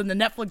screen, it was in the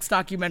Netflix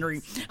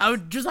documentary,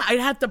 I'd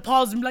have to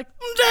pause and be like,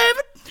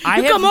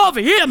 David, come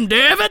over here,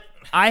 David.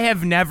 I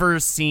have never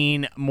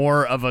seen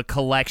more of a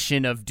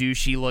collection of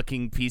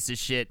douchey-looking piece of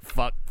shit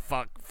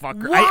fucker.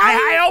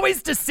 I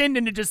always descend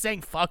into just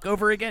saying fuck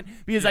over again,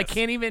 because I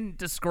can't even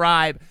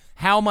describe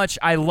how much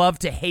I love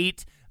to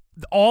hate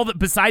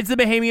besides the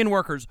Bahamian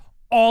workers,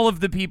 all of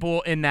the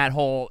people in that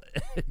whole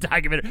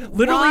documentary.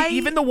 Literally,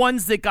 even the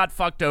ones that got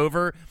fucked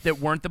over that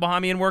weren't the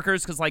Bahamian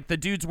workers, because, like, the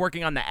dudes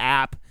working on the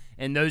app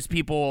and those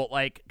people,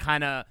 like,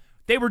 kind of,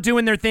 they were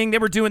doing their thing, they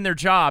were doing their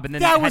job, and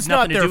then that had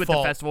nothing to do with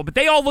the festival. But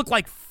they all look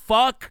like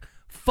fucky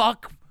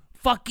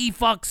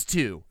fucks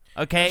too.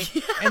 Okay?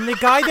 And the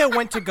guy that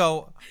went to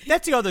go,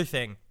 that's the other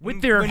thing.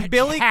 With their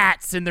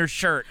hats and their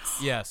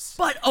shirts. Yes.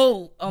 But,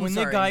 when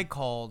the guy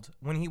called,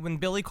 when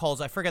Billy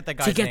calls, I forget that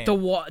guy's name.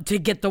 To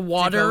get the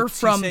water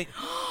from...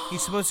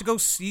 He's supposed to go,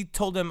 he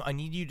told him, I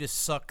need you to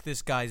suck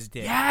this guy's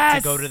dick to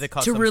go to the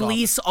customs to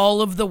release office.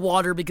 all of the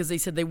water, because they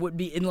said they wouldn't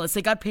be, unless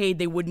they got paid,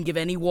 they wouldn't give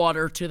any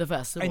water to the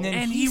festival. And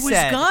then he was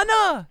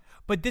gonna.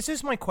 But this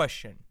is my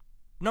question.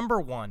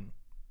 Number one,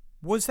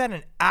 was that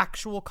an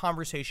actual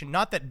conversation?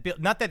 Not that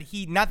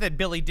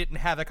Billy didn't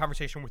have a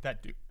conversation with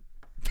that dude.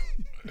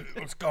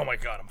 Oh my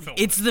God, I'm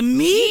filming. It's the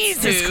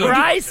meats, Jesus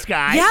Christ,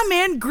 guys. Yeah,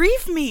 man,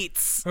 grief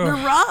meats. They're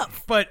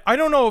rough. But I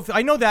don't know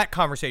I know that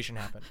conversation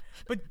happened.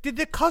 But did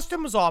the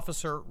customs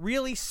officer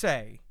really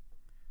say,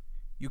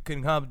 you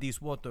can have this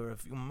water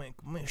if you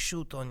make me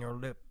shoot on your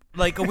lip?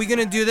 Like, are we going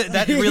to do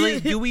that? Do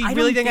we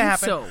really think it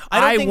happened? So.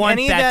 I want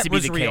that to be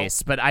the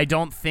case, but I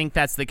don't think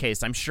that's the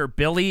case. I'm sure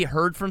Billy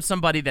heard from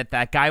somebody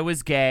that guy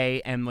was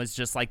gay and was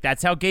just like,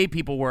 that's how gay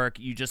people work.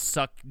 You just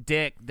suck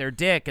their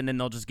dick, and then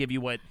they'll just give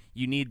you what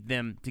you need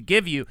them to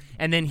give you.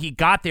 And then he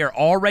got there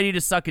all ready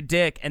to suck a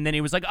dick, and then he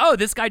was like, oh,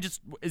 this guy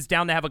just is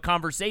down to have a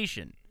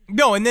conversation.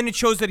 No, and then it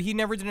shows that he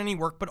never did any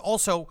work, but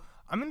also...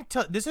 I'm going to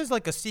tell... This is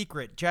like a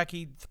secret.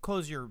 Jackie,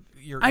 close your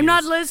I'm ears.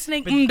 not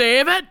listening,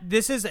 David.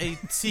 This is a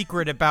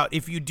secret about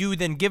if you do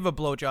then give a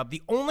blowjob.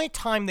 The only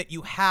time that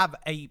you have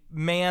a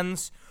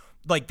man's...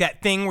 Like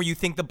that thing where you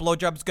think the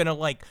blowjob's going to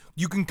like...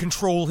 You can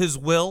control his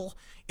will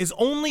is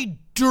only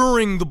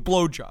during the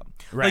blowjob.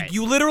 Right. Like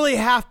you literally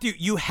have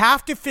to... You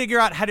have to figure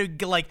out how to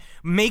like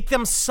make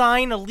them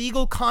sign a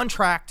legal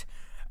contract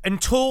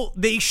until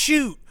they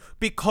shoot.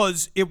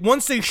 Because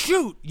once they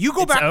shoot, you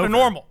go back to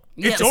normal.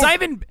 It's not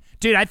even...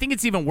 Dude, I think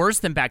it's even worse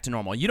than back to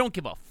normal. You don't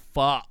give a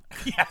fuck.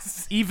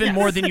 Yes. Even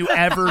more than you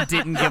ever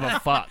didn't give a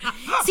fuck.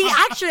 See,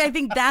 actually, I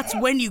think that's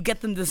when you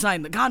get them to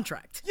sign the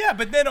contract. Yeah,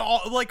 but then,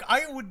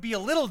 I would be a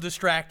little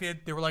distracted.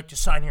 They were like,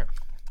 just sign here.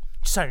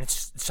 Sign it.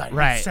 Sign it.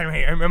 Right. Sign it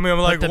here. I'm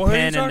like,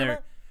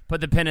 put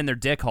the pin in their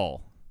dick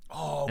hole.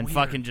 and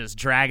fucking just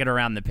drag it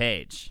around the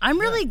page. I'm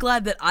really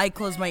glad that I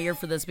closed my ear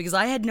for this because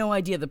I had no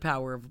idea the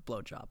power of a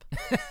blowjob.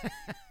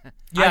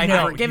 I've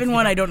never given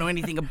one. I don't know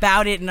anything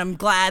about it, and I'm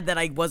glad that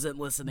I wasn't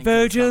listening.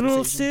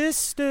 Virginal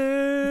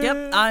sister.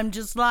 Yep, I'm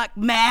just like,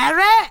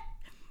 Mary.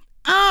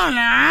 Oh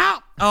no!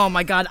 Oh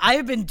my God, I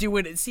have been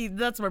doing it. See,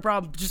 that's my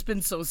problem. Just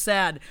been so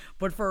sad.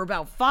 But for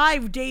about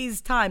 5 days'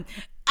 time,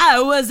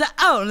 I was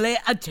only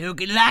a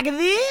token like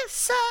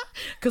this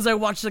because I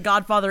watched The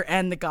Godfather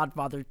and The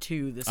Godfather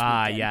 2 this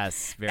weekend.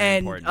 Yes, very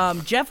important.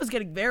 And Jeff was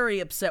getting very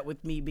upset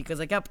with me because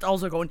I kept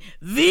also going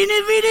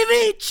Vini Vini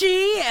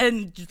Vici,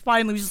 and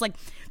finally was just like,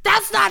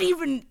 that's not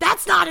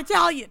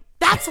Italian.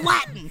 That's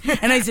Latin.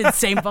 And I said,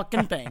 same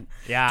fucking thing.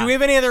 Yeah. Do we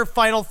have any other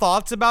final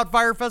thoughts about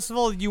Fire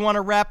Festival? You want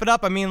to wrap it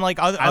up? I mean, like,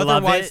 I otherwise,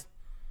 love it.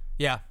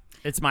 Yeah.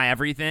 It's my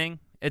everything.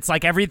 It's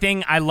like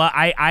everything I love.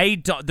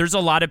 There's a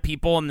lot of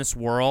people in this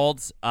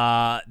world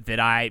that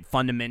I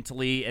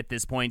fundamentally at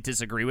this point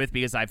disagree with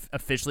because I've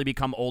officially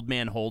become old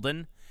man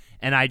Holden,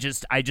 and I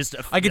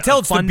can tell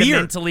it's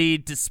fundamentally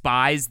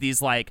despise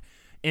these like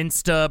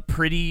Insta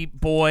pretty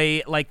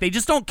boy, like they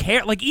just don't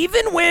care. Like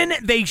even when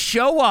they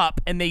show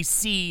up and they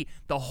see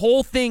the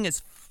whole thing is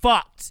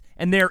fucked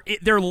and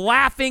they're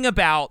laughing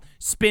about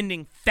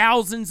spending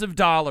thousands of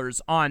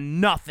dollars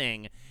on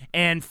nothing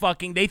and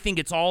fucking they think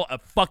it's all a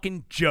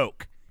fucking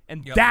joke.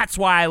 And that's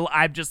why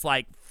I'm just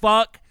like,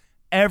 fuck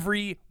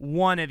every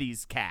one of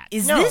these cats.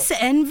 Is this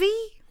envy?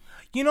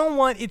 You know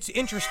what? It's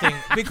interesting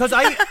because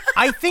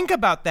I think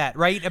about that,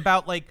 right?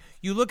 About like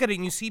you look at it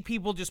and you see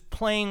people just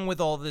playing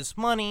with all this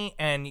money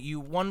and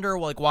you wonder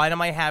like, why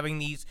am I having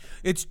these?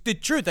 It's the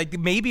truth, like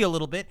maybe a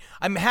little bit.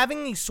 I'm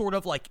having these sort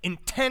of like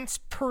intense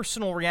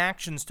personal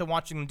reactions to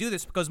watching them do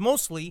this because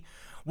mostly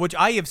which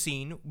I have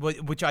seen,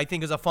 which I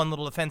think is a fun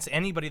little offense to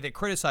anybody that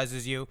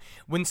criticizes you.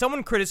 When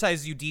someone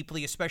criticizes you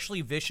deeply,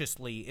 especially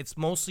viciously,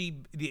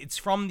 it's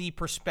from the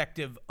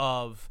perspective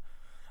of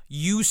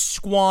you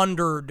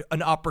squandered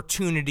an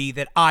opportunity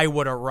that I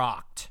would have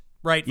rocked.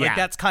 Right? Yeah. Like,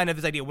 that's kind of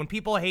his idea. When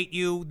people hate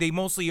you, they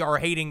mostly are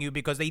hating you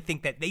because they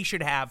think that they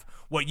should have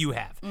what you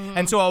have. Mm-hmm.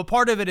 And so a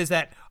part of it is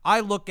that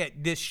I look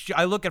at this,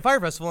 I look at Fire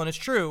Festival, and it's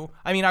true.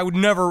 I mean, I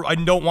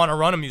don't want to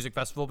run a music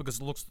festival because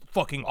it looks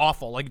fucking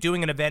awful. Like,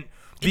 doing an event,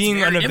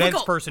 being an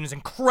events person is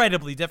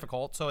incredibly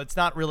difficult, so it's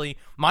not really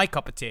my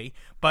cup of tea.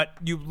 But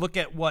you look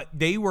at what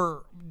they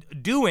were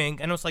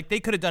doing, and it's like they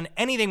could have done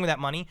anything with that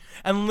money,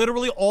 and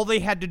literally all they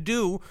had to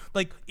do,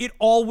 like, it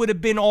all would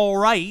have been all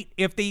right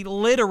if they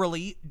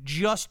literally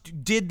just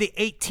did the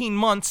 18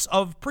 months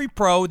of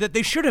pre-pro that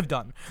they should have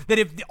done. That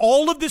if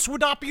all of this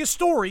would not be a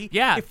story,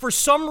 if for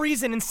some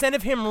reason, instead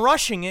of him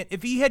rushing it,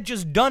 if he had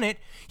just done it,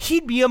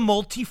 he'd be a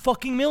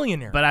multi-fucking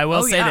millionaire. But I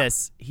will say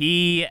this,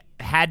 he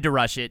had to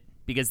rush it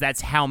because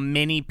that's how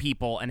many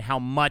people and how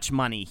much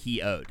money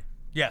he owed.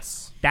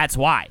 Yes. That's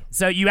why.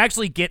 So you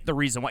actually get the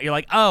reason why. You're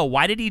like, oh,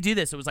 why did he do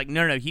this? It was like,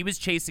 no, he was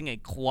chasing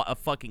a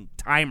fucking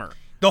timer.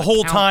 The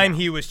whole time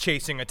he was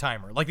chasing a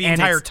timer. Like the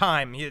entire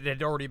time it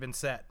had already been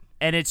set.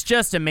 And it's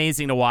just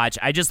amazing to watch.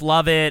 I just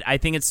love it. I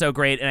think it's so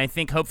great. And I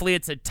think hopefully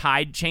it's a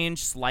tide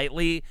change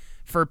slightly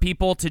for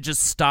people to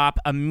just stop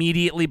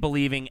immediately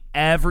believing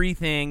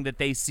everything that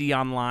they see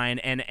online.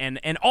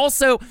 And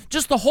also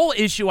just the whole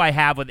issue I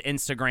have with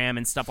Instagram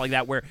and stuff like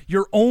that where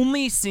you're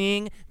only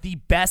seeing the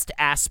best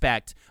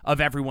aspect of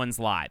everyone's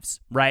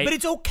lives, right? But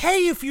it's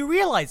okay if you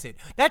realize it.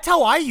 That's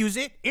how I use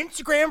it.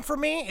 Instagram for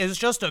me is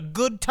just a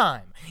good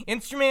time.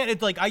 Instagram,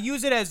 it's like I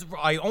use it as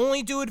I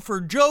only do it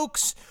for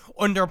jokes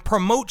and to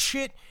promote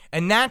shit.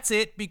 And that's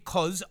it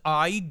because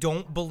I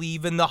don't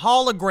believe in the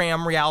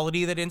hologram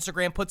reality that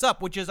Instagram puts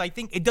up, which is I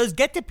think it does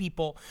get to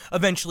people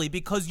eventually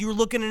because you're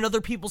looking at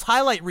other people's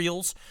highlight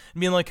reels and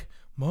being like,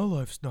 my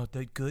life's not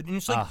that good. And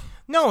it's like,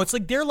 no, it's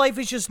like their life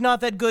is just not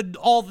that good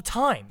all the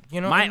time.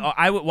 You know?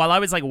 While I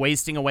was like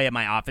wasting away at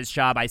my office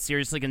job, I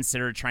seriously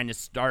considered trying to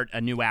start a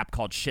new app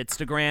called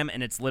Shitstagram,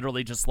 and it's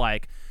literally just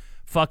like,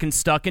 fucking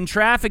stuck in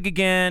traffic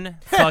again.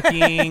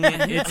 Fucking,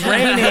 it's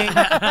raining.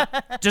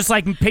 Just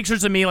like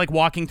pictures of me like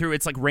walking through.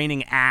 It's like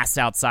raining ass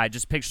outside.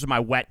 Just pictures of my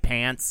wet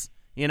pants.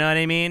 You know what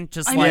I mean?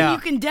 I mean, you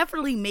can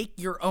definitely make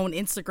your own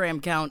Instagram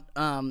account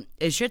as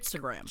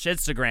Shitstagram.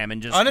 Shitstagram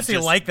and just honestly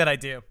like that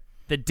idea.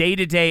 The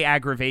day-to-day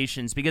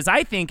aggravations, because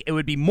I think it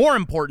would be more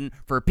important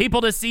for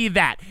people to see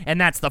that. And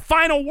that's the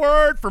final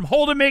word from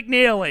Holden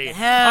McNeely.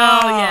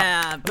 Hell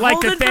yeah. I'd like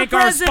to thank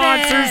our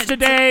sponsors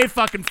today,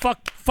 fucking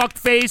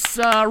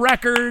Fuckface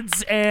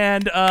Records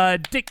and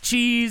Dick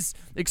Cheese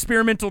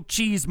Experimental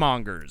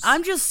Cheesemongers.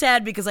 I'm just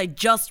sad because I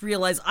just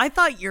realized I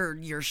thought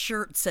your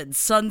shirt said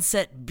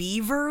Sunset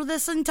Beaver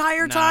this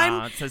entire time.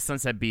 No, it says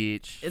Sunset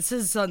Beach. It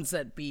says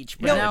Sunset Beach,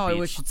 but now I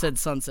wish it said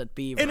Sunset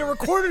Beaver. In a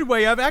recorded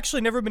way, I've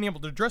actually never been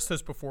able to address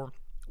this before.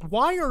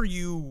 Why do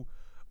you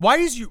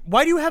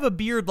have a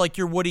beard like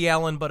you're Woody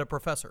Allen but a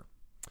professor?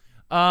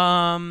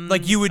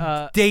 Like you would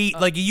date,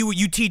 like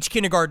you teach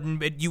kindergarten,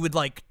 but you would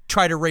like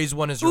try to raise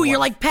one as your wife. You're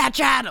like Patch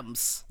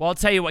Adams. Well, I'll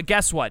tell you what.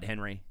 Guess what,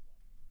 Henry?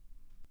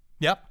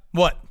 Yep.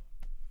 What?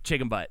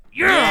 Chicken butt.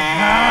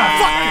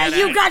 Yeah.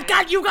 You got.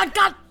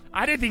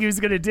 I didn't think he was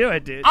gonna do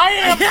it, dude. I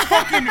am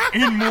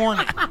fucking in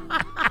mourning.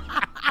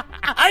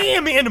 I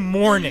am in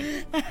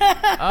mourning.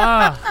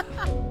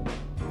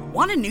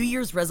 Want a New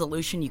Year's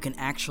resolution you can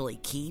actually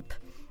keep?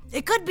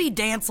 It could be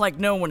dance like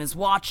no one is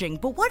watching,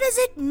 but what does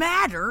it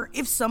matter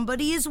if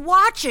somebody is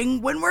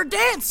watching when we're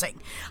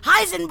dancing?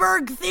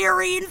 Heisenberg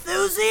theory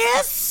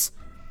enthusiasts?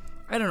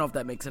 I don't know if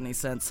that makes any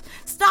sense.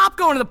 Stop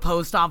going to the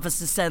post office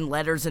to send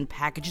letters and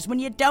packages when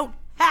you don't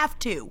have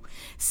to.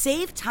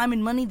 Save time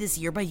and money this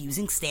year by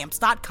using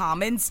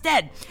Stamps.com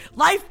instead.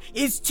 Life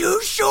is too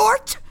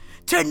short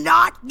to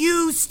not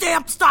use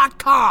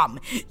Stamps.com.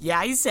 Yeah,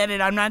 I said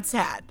it. I'm not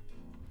sad.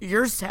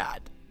 You're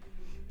sad.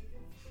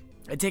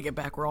 I take it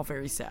back. We're all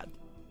very sad.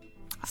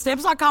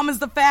 Stamps.com is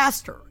the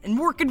faster and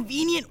more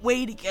convenient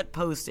way to get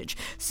postage.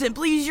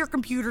 Simply use your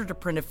computer to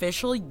print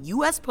official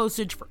U.S.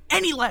 postage for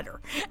any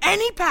letter,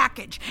 any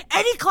package,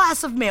 any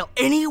class of mail,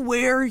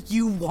 anywhere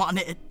you want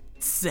it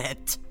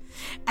sent.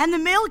 And the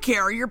mail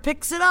carrier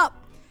picks it up.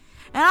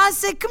 And I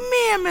say, come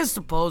here,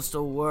 Mr.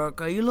 Postal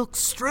Worker, you look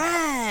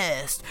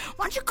stressed.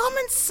 Why don't you come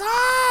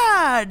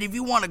inside if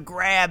you want to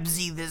grab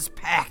this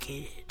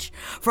package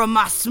from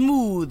my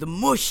smooth,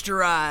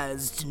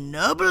 moisturized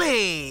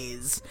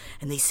Nubblies?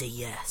 And they say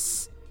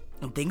yes.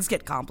 And things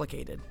get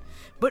complicated.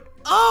 But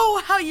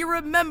oh, how you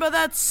remember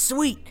that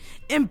sweet,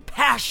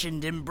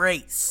 impassioned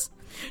embrace.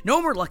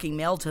 No more lucky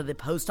mail to the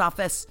post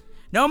office.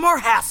 No more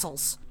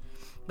hassles.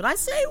 But I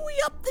say we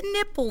up the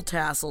nipple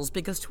tassels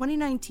because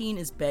 2019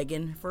 is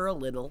begging for a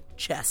little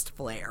chest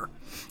flare.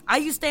 I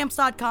use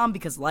Stamps.com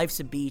because life's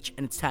a beach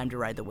and it's time to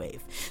ride the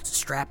wave. So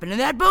strap into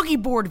that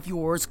boogie board of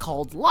yours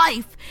called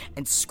life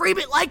and scream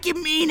it like you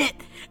mean it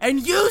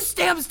and use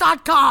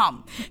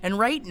Stamps.com. And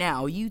right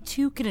now, you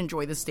too can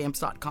enjoy the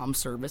Stamps.com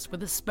service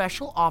with a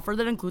special offer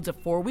that includes a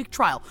 4-week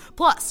trial,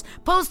 plus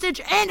postage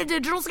and a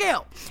digital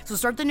scale. So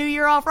start the new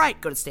year off right.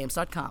 Go to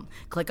Stamps.com.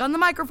 Click on the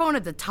microphone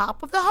at the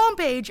top of the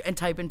homepage and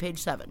type in page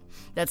 7.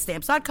 That's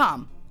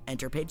Stamps.com.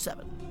 Enter page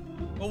 7.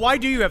 Well, why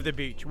do you have the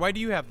beach? Why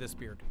do you have this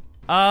beard?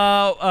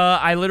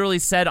 I literally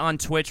said on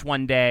Twitch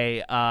one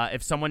day,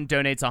 if someone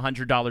donates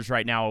 $100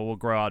 right now, it will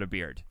grow out a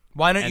beard.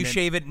 Why don't you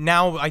shave it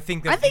now? I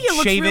think it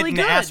looks really and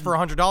good. ask for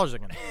 $100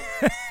 again.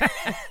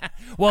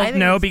 Well,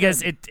 no,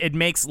 because it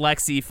makes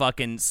Lexi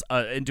fucking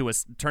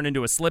turn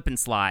into a slip and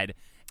slide,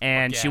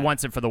 and she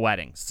wants it for the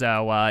wedding.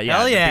 So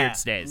Hell the yeah. beard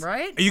stays.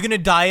 Right? Are you gonna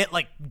dye it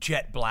like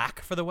jet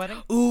black for the wedding?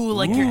 Ooh,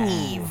 like you're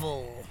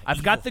evil.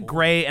 I've got the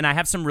gray, and I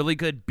have some really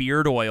good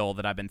beard oil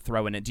that I've been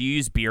throwing in. Do you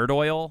use beard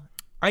oil?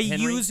 I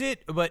Henry? use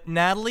it, but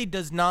Natalie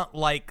does not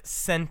like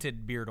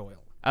scented beard oil.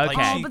 Okay.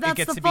 Like but that's it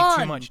gets the to fun.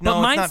 be too much. But No,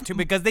 it's mine's- not too,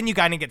 because then you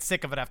kind of get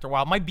sick of it after a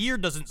while. My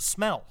beard doesn't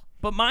smell.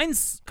 But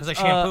mine's 'Cause I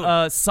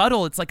shampooed.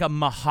 subtle. It's like a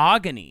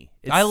mahogany.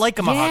 I like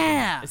a mahogany.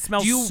 Yeah. It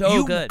smells Do you, so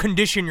you good.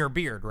 condition your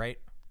beard, right?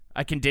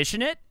 I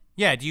condition it?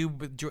 Yeah. Do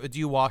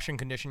you wash and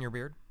condition your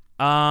beard?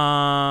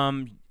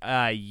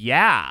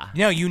 Yeah.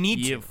 No, you need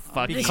You to.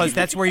 fucking Because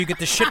that's where you get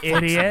the shit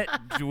from. idiot.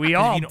 We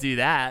all don't- do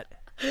that.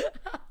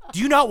 Do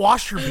you not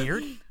wash your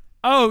beard?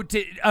 Oh,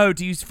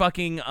 do you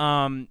fucking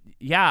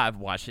yeah, I've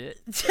watched it.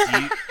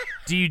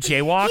 Do you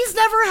jaywalk? He's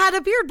never had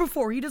a beard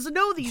before. He doesn't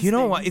know these You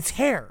know things. what? It's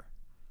hair.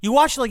 You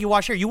wash it like you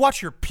wash hair. You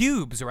wash your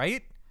pubes,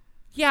 right?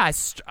 Yeah,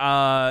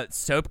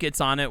 soap gets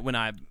on it when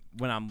I'm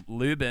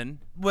lubing.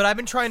 What I've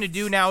been trying to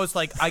do now is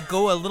like I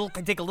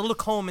take a little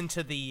comb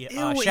into the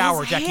Ew,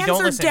 shower. his Jackie, hands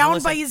don't are listen. down don't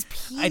listen. by his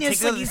I penis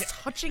take like the- he's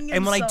touching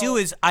And what I do himself.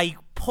 is I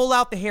pull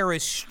out the hair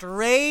as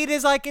straight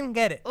as I can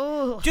get it,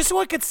 just so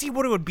I could see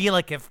what it would be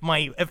like if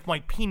my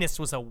penis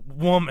was a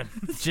woman.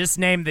 Just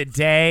name the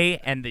day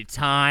and the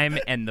time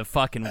and the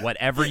fucking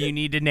whatever you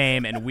need to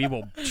name, and we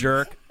will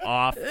jerk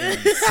off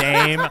in the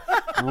same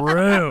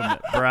room,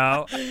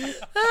 bro.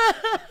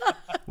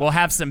 We'll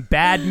have some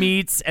bad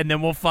meats, and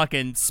then we'll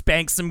fucking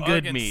spank some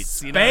good Fucking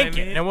meats. You know what I Spank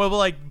it, mean? and we'll be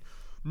like,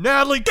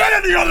 Natalie,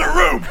 get in the other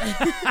room.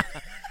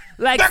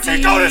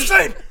 Lexi, go to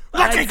sleep.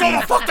 Lexi, go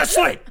the fuck to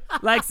sleep.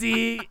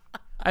 Lexi,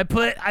 I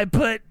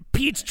put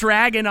Peach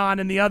Dragon on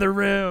in the other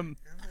room.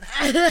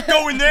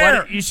 Go in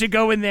there. You should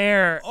go in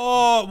there.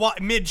 Oh,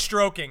 mid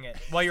stroking it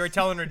while you were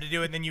telling her to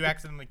do it, and then you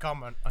accidentally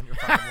come on your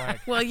fucking leg.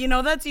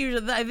 Well, that's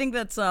usually. I think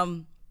that's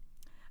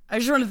I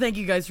just want to thank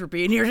you guys for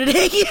being here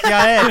today.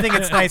 Yeah, I think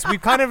it's nice.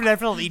 We've kind of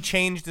definitely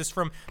changed this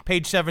from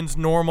page 7's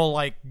normal,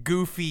 like,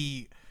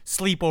 goofy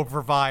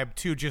sleepover vibe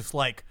to just,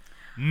 like,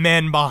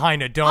 men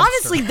behind a dumpster.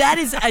 Honestly, that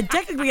is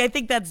technically. I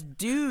think that's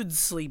dudes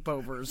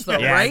sleepovers, though,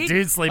 Yeah, right?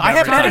 dude, sleep. I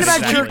haven't had a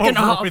Talking about jerking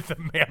sleepover off. with a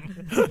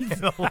man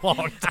in a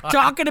long time.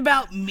 Talking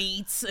about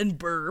meats and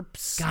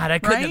burps. God, I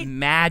couldn't right?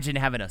 imagine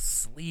having a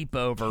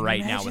sleepover right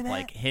now imagine with that?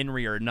 like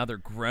Henry or another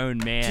grown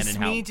man Just and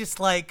me, how just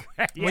like,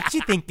 what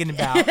you thinking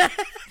about?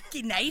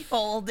 Good night,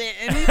 Holden.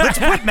 Let's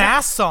put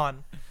masks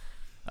on.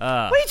 What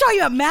are you talking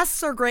about?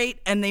 Masks are great,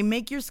 and they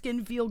make your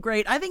skin feel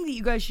great. I think that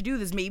you guys should do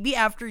this maybe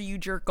after you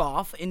jerk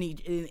off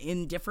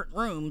in different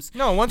rooms.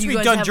 No, once you we've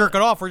guys done have- jerking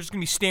off, we're just going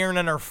to be staring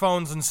at our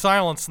phones in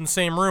silence in the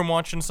same room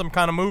watching some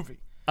kind of movie.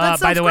 That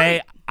by sounds the way,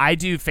 great. I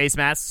do face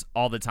masks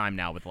all the time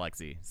now with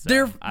Lexi. So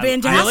They're I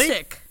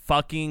fantastic.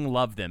 fucking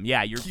love them.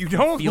 Yeah, you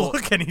don't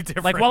look any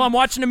different. Like while I'm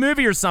watching a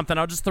movie or something,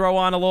 I'll just throw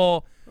on a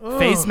little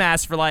face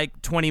mask for like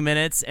 20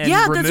 minutes and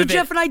yeah, remove that's what it.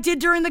 Jeff and I did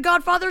during The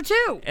Godfather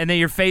too. And then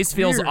your face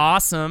feels Weird.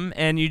 awesome,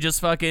 and you just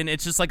fucking,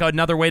 it's just like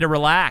another way to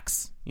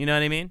relax. You know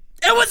what I mean?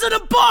 It was an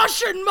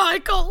abortion,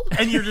 Michael.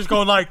 And you're just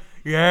going like,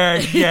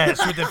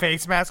 yes, with the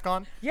face mask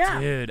on. Yeah,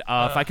 dude. If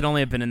I could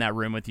only have been in that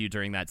room with you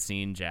during that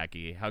scene,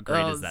 Jackie. How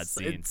great is that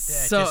scene?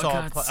 So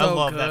I so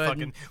love good. that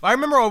fucking. I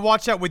remember I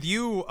watched that with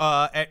you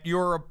at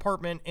your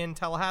apartment in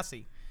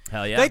Tallahassee.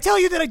 Hell yeah. Did I tell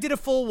you that I did a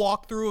full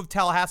walkthrough of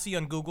Tallahassee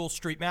on Google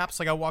Street Maps?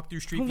 Like I walked through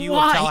Street View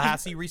Why? of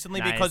Tallahassee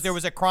recently because there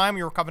was a crime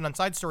we were covering on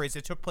Side Stories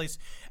that took place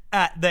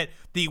at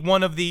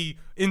one of the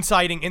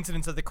inciting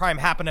incidents of the crime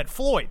happened at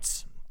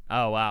Floyd's.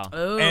 Oh wow.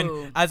 Oh.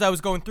 And as I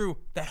was going through,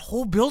 that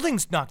whole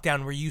building's knocked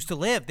down where you used to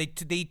live. They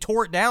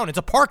tore it down. It's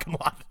a parking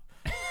lot.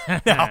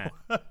 No.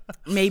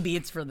 Maybe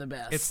it's for the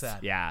best. It's sad.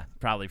 Yeah,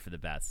 probably for the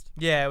best.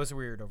 Yeah, it was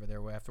weird over there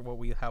after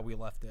how we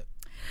left it.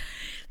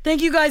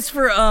 Thank you guys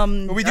for Are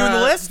we doing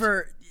the list?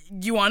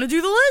 Do you want to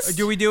do the list?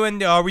 Are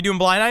we doing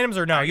blind items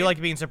or no? You like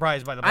being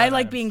surprised by the blind I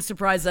like items. being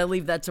surprised. I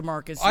leave that to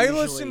Marcus. I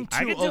usually. listen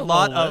I could to do a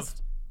lot a whole of.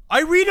 list.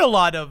 I read a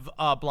lot of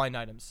blind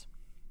items.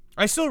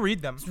 I still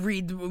read them.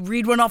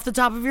 Read one off the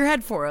top of your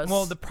head for us.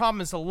 Well, the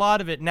problem is a lot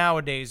of it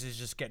nowadays is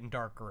just getting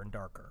darker and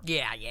darker.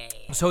 yeah.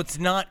 So it's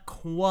not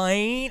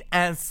quite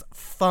as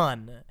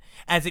fun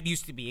as it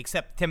used to be,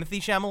 except Timothy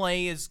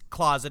Chalamet is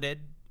closeted,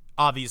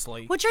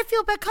 obviously. Which I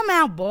feel bad. Come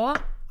out, boy.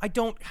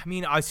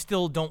 I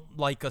still don't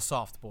like a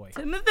soft boy.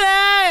 Timothy.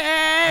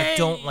 I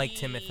don't like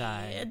Timothy.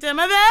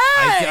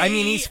 I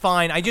mean, he's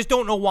fine. I just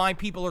don't know why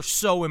people are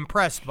so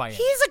impressed by him.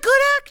 He's a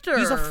good actor.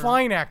 He's a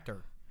fine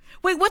actor.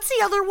 Wait, what's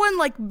the other one?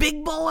 Like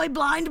Big Boy,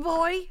 Blind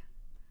Boy?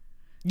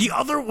 The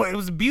other one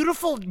was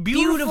Beautiful Boy.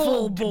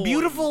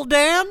 Beautiful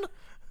Dan?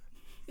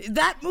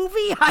 That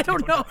movie? I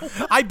don't know.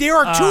 There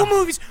are two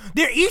movies.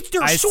 There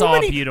are I so saw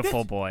many.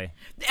 Beautiful Boy.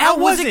 How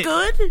was was it it?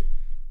 good?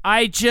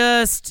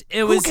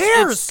 Who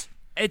cares?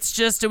 I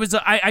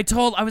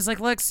was like,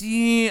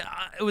 Lexi,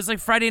 it was like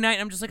Friday night,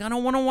 and I'm just like, I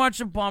don't want to watch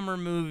a bummer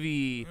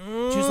movie.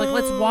 She was like,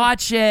 let's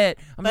watch it.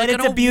 I'm But like, it's I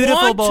don't a beautiful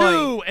want boy.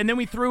 to. And then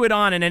we threw it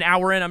on, and an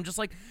hour in, I'm just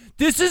like,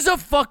 this is a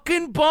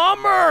fucking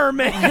bummer,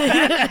 man.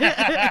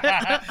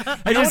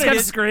 I just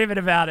kept screaming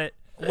about it.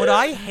 What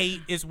I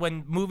hate is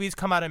when movies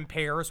come out in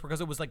pairs,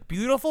 because it was like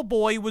Beautiful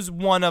Boy was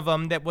one of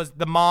them that was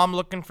the mom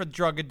looking for the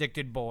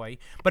drug-addicted boy,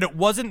 but it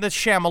wasn't the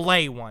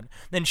Chalamet one.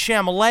 Then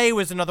Chalamet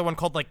was another one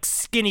called like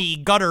Skinny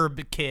Gutter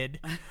Kid.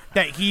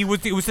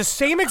 It was the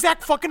same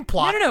exact fucking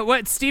plot. No.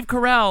 What? Steve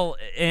Carell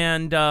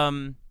and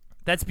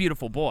that's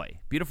Beautiful Boy.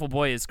 Beautiful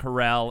Boy is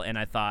Carell, and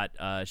I thought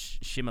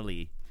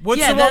Shimley.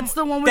 That's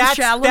the one with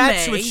Chalamet.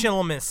 That's with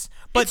Chalamet.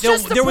 But It's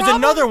just the there was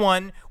problem- another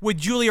one with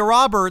Julia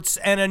Roberts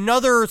and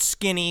another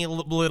skinny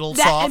little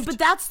soft. But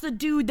that's the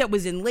dude that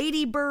was in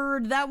Lady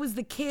Bird. That was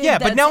the kid. Yeah,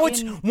 but that's now it's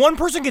in- one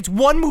person gets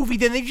one movie,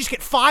 then they just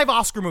get 5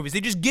 Oscar movies.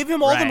 They just give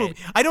him all the Right. movies.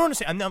 I don't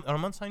understand. I'm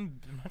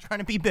not trying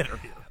to be bitter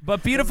here.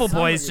 But Beautiful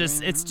Boy is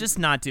it's just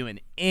not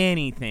doing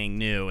anything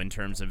new in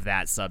terms of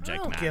that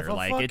subject don't give matter. a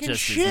Like it fucking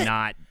just shit. is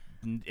not.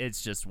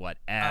 It's just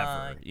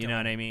whatever. You know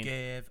what I mean?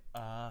 Give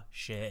a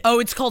shit. Oh,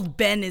 it's called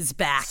Ben is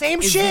Back.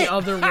 Same is shit. The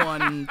other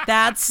one.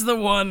 That's the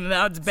one.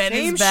 That's Ben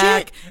Same is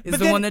Back. shit. Is But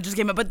the then- one that just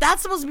came out. But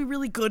that's supposed to be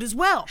really good as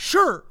well.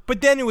 Sure, but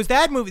then it was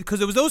that movie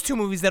because it was those two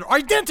movies that are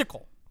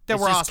identical. That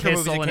It's were just Oscar movies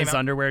Kissel that in came his out.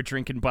 underwear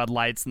drinking Bud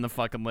Lights in the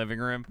fucking living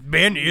room.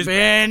 Ben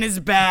is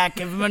Back.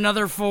 Give him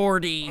another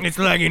 40. It's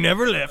like he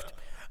never left.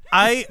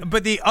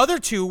 But the other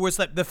two was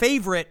like The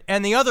Favorite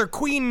and the other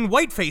Queen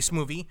Whiteface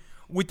movie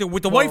with the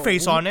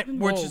whiteface on it,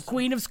 which is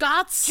Queen of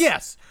Scots?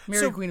 yes,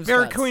 Mary Queen of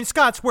Mary Scots. Queen of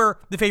Scots, where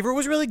The Favorite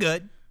was really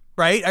good,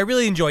 right? I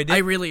really enjoyed it. I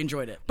really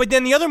enjoyed it. But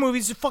then the other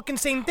movie's the fucking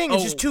same thing.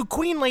 It's Oh. just two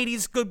queen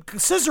ladies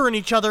scissoring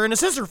each other in a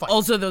scissor fight.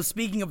 Also, though,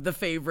 speaking of The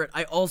Favorite,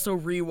 I also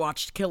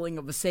rewatched Killing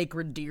of a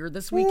Sacred Deer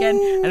this weekend,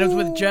 and I was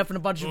with Jeff and a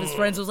bunch of his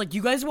friends. I was like,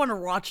 "You guys want to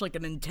watch like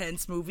an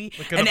intense movie?"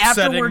 Like an and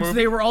upsetting afterwards, movie?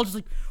 they were all just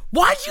like,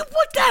 "Why'd you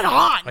put that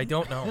on?" I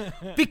don't know.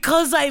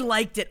 Because I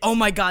liked it. Oh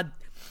my god.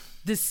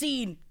 The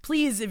scene,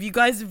 please, if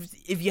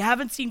you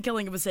haven't seen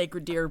Killing of a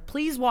Sacred Deer,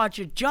 please watch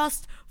it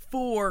just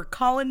for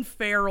Colin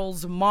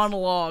Farrell's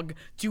monologue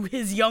to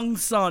his young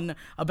son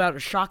about a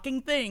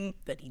shocking thing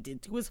that he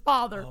did to his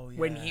father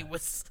when he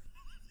was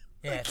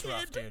Yeah, it's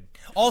rough, dude.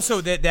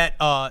 Also,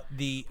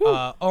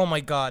 oh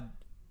my god,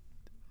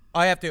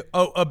 I have to.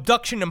 Oh,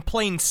 Abduction in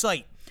Plain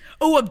Sight.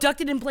 Oh,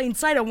 Abducted in Plain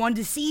Sight. I wanted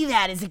to see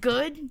that. Is it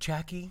good?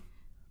 Jackie,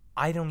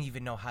 I don't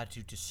even know how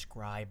to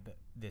describe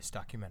this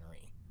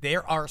documentary.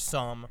 There are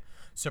some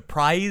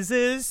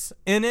surprises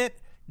in it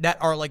that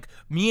are like,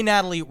 me and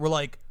Natalie were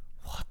like,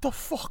 what the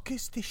fuck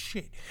is this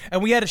shit?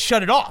 And we had to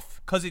shut it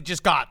off because it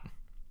just got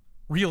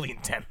really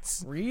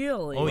intense.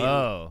 Really? Oh, yeah.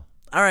 Whoa.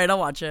 All right, I'll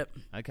watch it.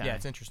 Okay. Yeah,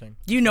 it's interesting.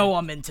 You know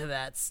I'm into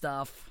that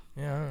stuff.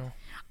 Yeah.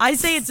 I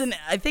say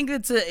I think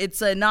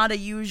it's a not a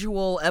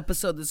usual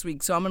episode this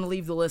week, so I'm gonna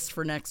leave the list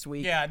for next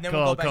week. Yeah, and then Cool,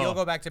 we'll go back. cool. You'll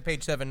go back to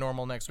page 7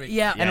 normal next week.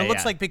 Yeah. And Yeah, it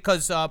looks yeah. like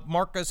because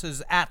Marcus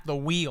is at the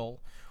wheel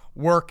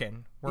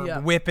working, we're Yeah.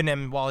 whipping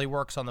him while he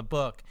works on the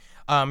book.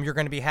 you're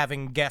going to be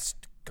having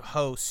guest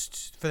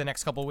hosts for the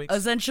next couple of weeks.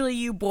 Essentially,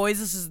 you boys,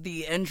 this is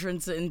the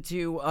entrance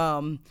into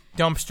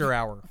Dumpster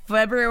Hour.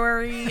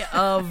 February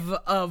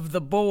of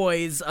the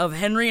boys of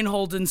Henry and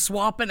Holden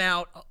swapping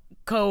out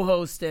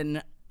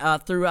co-hosting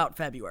throughout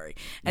February.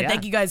 And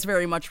thank you guys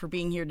very much for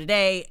being here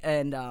today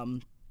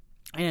and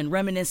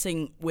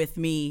reminiscing with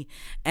me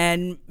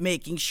and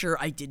making sure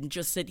I didn't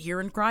just sit here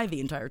and cry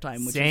the entire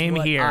time, which Same is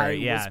what here, I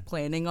was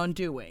planning on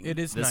doing. It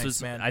is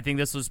nice, man. I think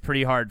this was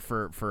pretty hard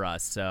for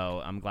us,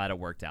 so I'm glad it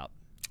worked out.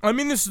 I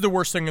mean, this is the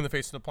worst thing in the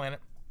face of the planet.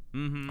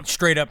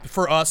 Straight up,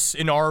 for us,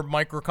 in our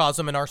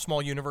microcosm, in our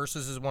small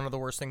universes, is one of the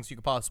worst things you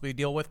could possibly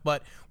deal with,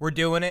 but we're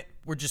doing it.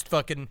 We're just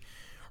fucking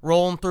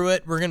rolling through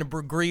it. We're going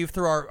to grieve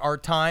through our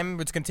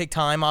time. It's going to take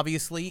time,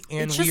 obviously,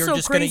 and we are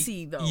just going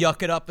to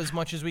yuck it up as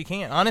much as we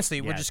can.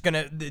 Honestly, we're just going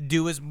to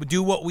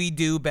do what we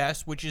do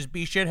best, which is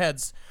be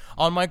shitheads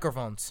on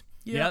microphones.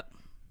 Yep.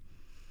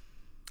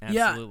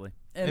 Absolutely.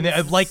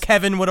 And like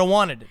Kevin would have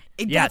wanted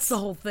it. That's the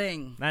whole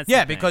thing.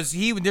 Because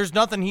there's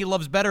nothing he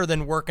loves better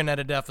than working at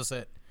a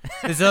deficit.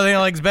 There's nothing he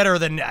likes better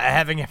than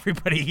having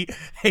everybody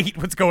hate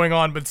what's going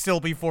on but still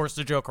be forced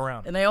to joke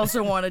around. And I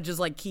also want to just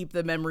keep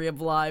the memory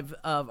alive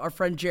of our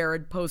friend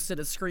Jared posted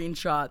a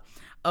screenshot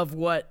of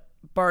what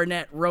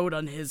Barnett wrote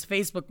on his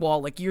Facebook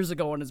wall years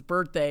ago on his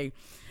birthday.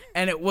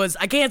 And it was,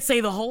 I can't say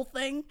the whole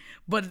thing,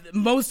 but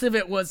most of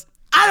it was,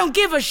 I don't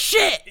give a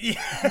shit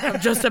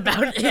just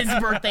about his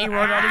birthday. He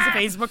wrote on his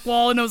Facebook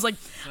wall, and I was like,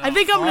 I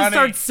think I'm going to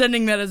start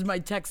sending that as my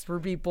text for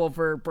people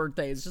for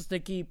birthdays, just to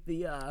keep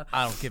the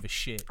I don't give a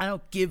shit. I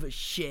don't give a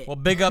shit. Well,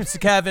 big ups to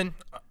Kevin,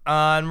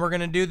 and we're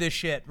going to do this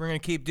shit. We're going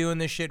to keep doing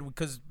this shit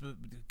because we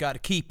got to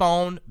keep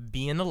on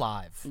being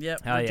alive.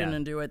 Yep, we're going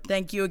to do it.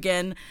 Thank you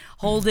again,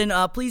 Holden.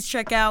 Please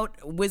check out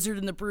Wizard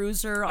and the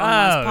Bruiser on this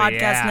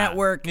podcast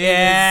network.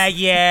 Yeah.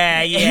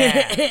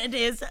 It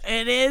is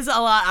a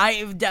lot.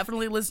 I've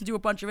definitely listened to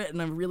a bunch of it,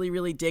 and I really,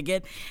 really dig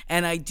it.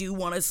 And I do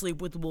want to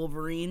sleep with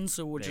Wolverine,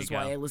 which is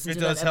why I listened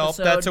to that episode. It does help.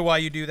 That's why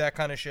you do that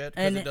kind of shit.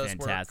 And it does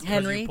work.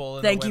 Henry,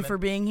 thank you for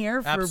being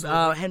here.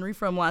 For Henry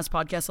from Last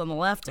Podcast on the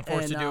Left. I'm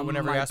forced to do it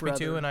whenever you ask me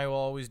to, and I will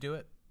always do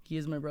it. He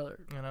is my brother.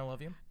 And I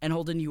love you. And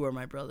Holden, you are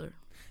my brother.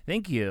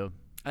 Thank you.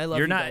 I love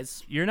you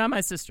guys. You're not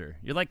my sister.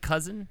 You're like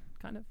cousin,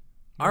 kind of.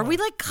 Are we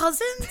like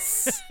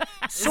cousins?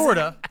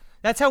 Sorta.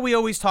 That's how we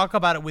always talk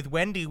about it with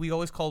Wendy. We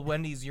always called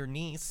Wendy's your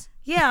niece.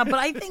 Yeah, but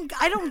I think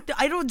I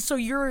don't. So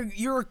you're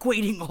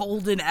equating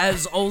Holden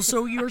as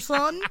also your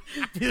son?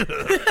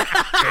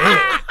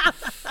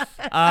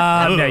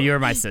 No, you're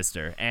my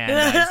sister, and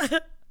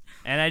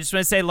I just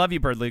want to say, love you,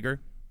 Bird Luger.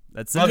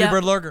 That's it. Love you,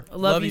 Bird Luger.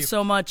 Love you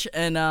so much,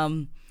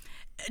 and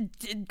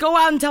go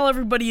out and tell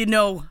everybody you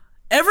know,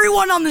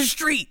 everyone on the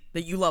street,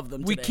 that you love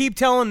them today. We keep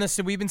telling this,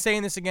 and we've been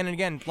saying this again and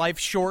again.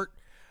 Life's short.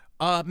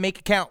 Make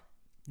it count.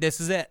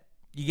 This is it.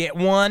 You get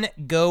one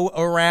go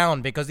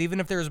around, because even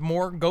if there's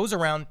more goes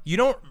around, you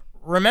don't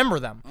remember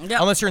them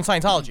unless you're in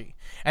Scientology.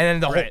 And then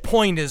the whole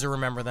point is to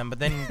remember them. But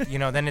then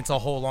then it's a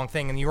whole long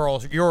thing, and you're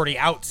already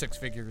out 6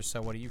 figures.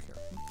 So what do you care?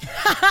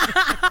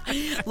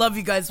 Love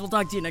you guys. We'll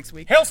talk to you next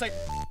week. Hail Satan.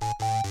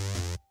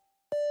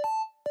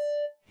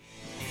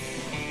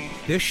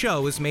 This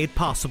show is made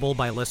possible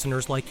by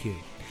listeners like you.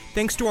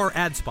 Thanks to our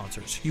ad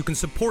sponsors, you can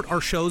support our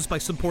shows by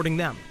supporting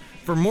them.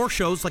 For more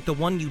shows like the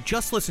one you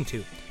just listened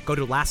to, go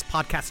to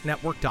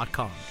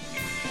lastpodcastnetwork.com.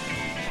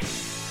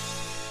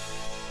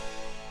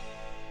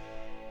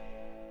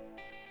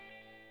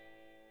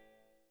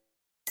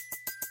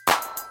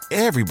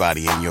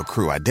 Everybody in your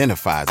crew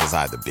identifies as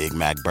either Big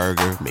Mac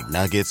Burger,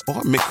 McNuggets,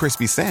 or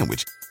McCrispy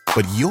Sandwich.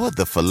 But you're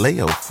the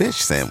Filet-O-Fish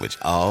Sandwich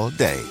all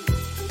day.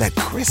 That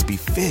crispy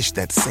fish,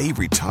 that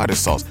savory tartar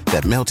sauce,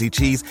 that melty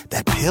cheese,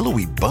 that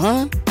pillowy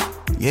bun.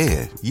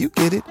 Yeah, you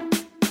get it.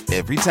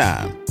 Every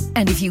time.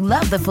 And if you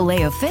love the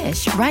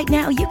Filet-O-Fish, right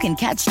now you can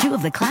catch 2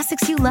 of the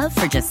classics you love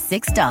for just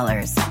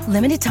 $6.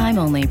 Limited time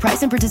only.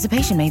 Price and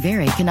participation may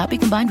vary. Cannot be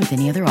combined with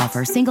any other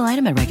offer. Single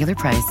item at regular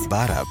price.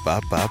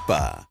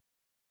 Ba-da-ba-ba-ba.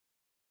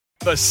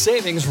 The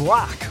savings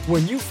rock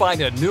when you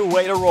find a new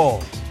way to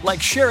roll.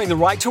 Like sharing the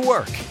ride to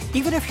work.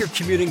 Even if you're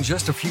commuting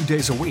just a few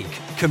days a week,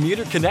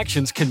 Commuter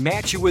Connections can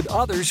match you with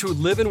others who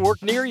live and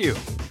work near you.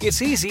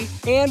 It's easy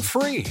and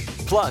free.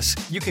 Plus,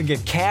 you can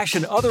get cash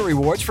and other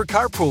rewards for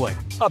carpooling,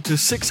 up to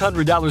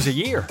 $600 a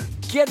year.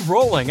 Get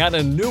rolling on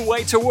a new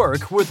way to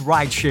work with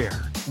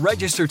rideshare.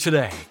 Register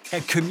today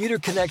at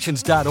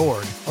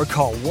commuterconnections.org or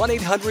call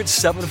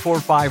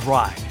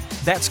 1-800-745-RIDE.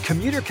 That's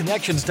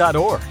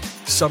commuterconnections.org.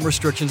 Some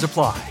restrictions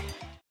apply.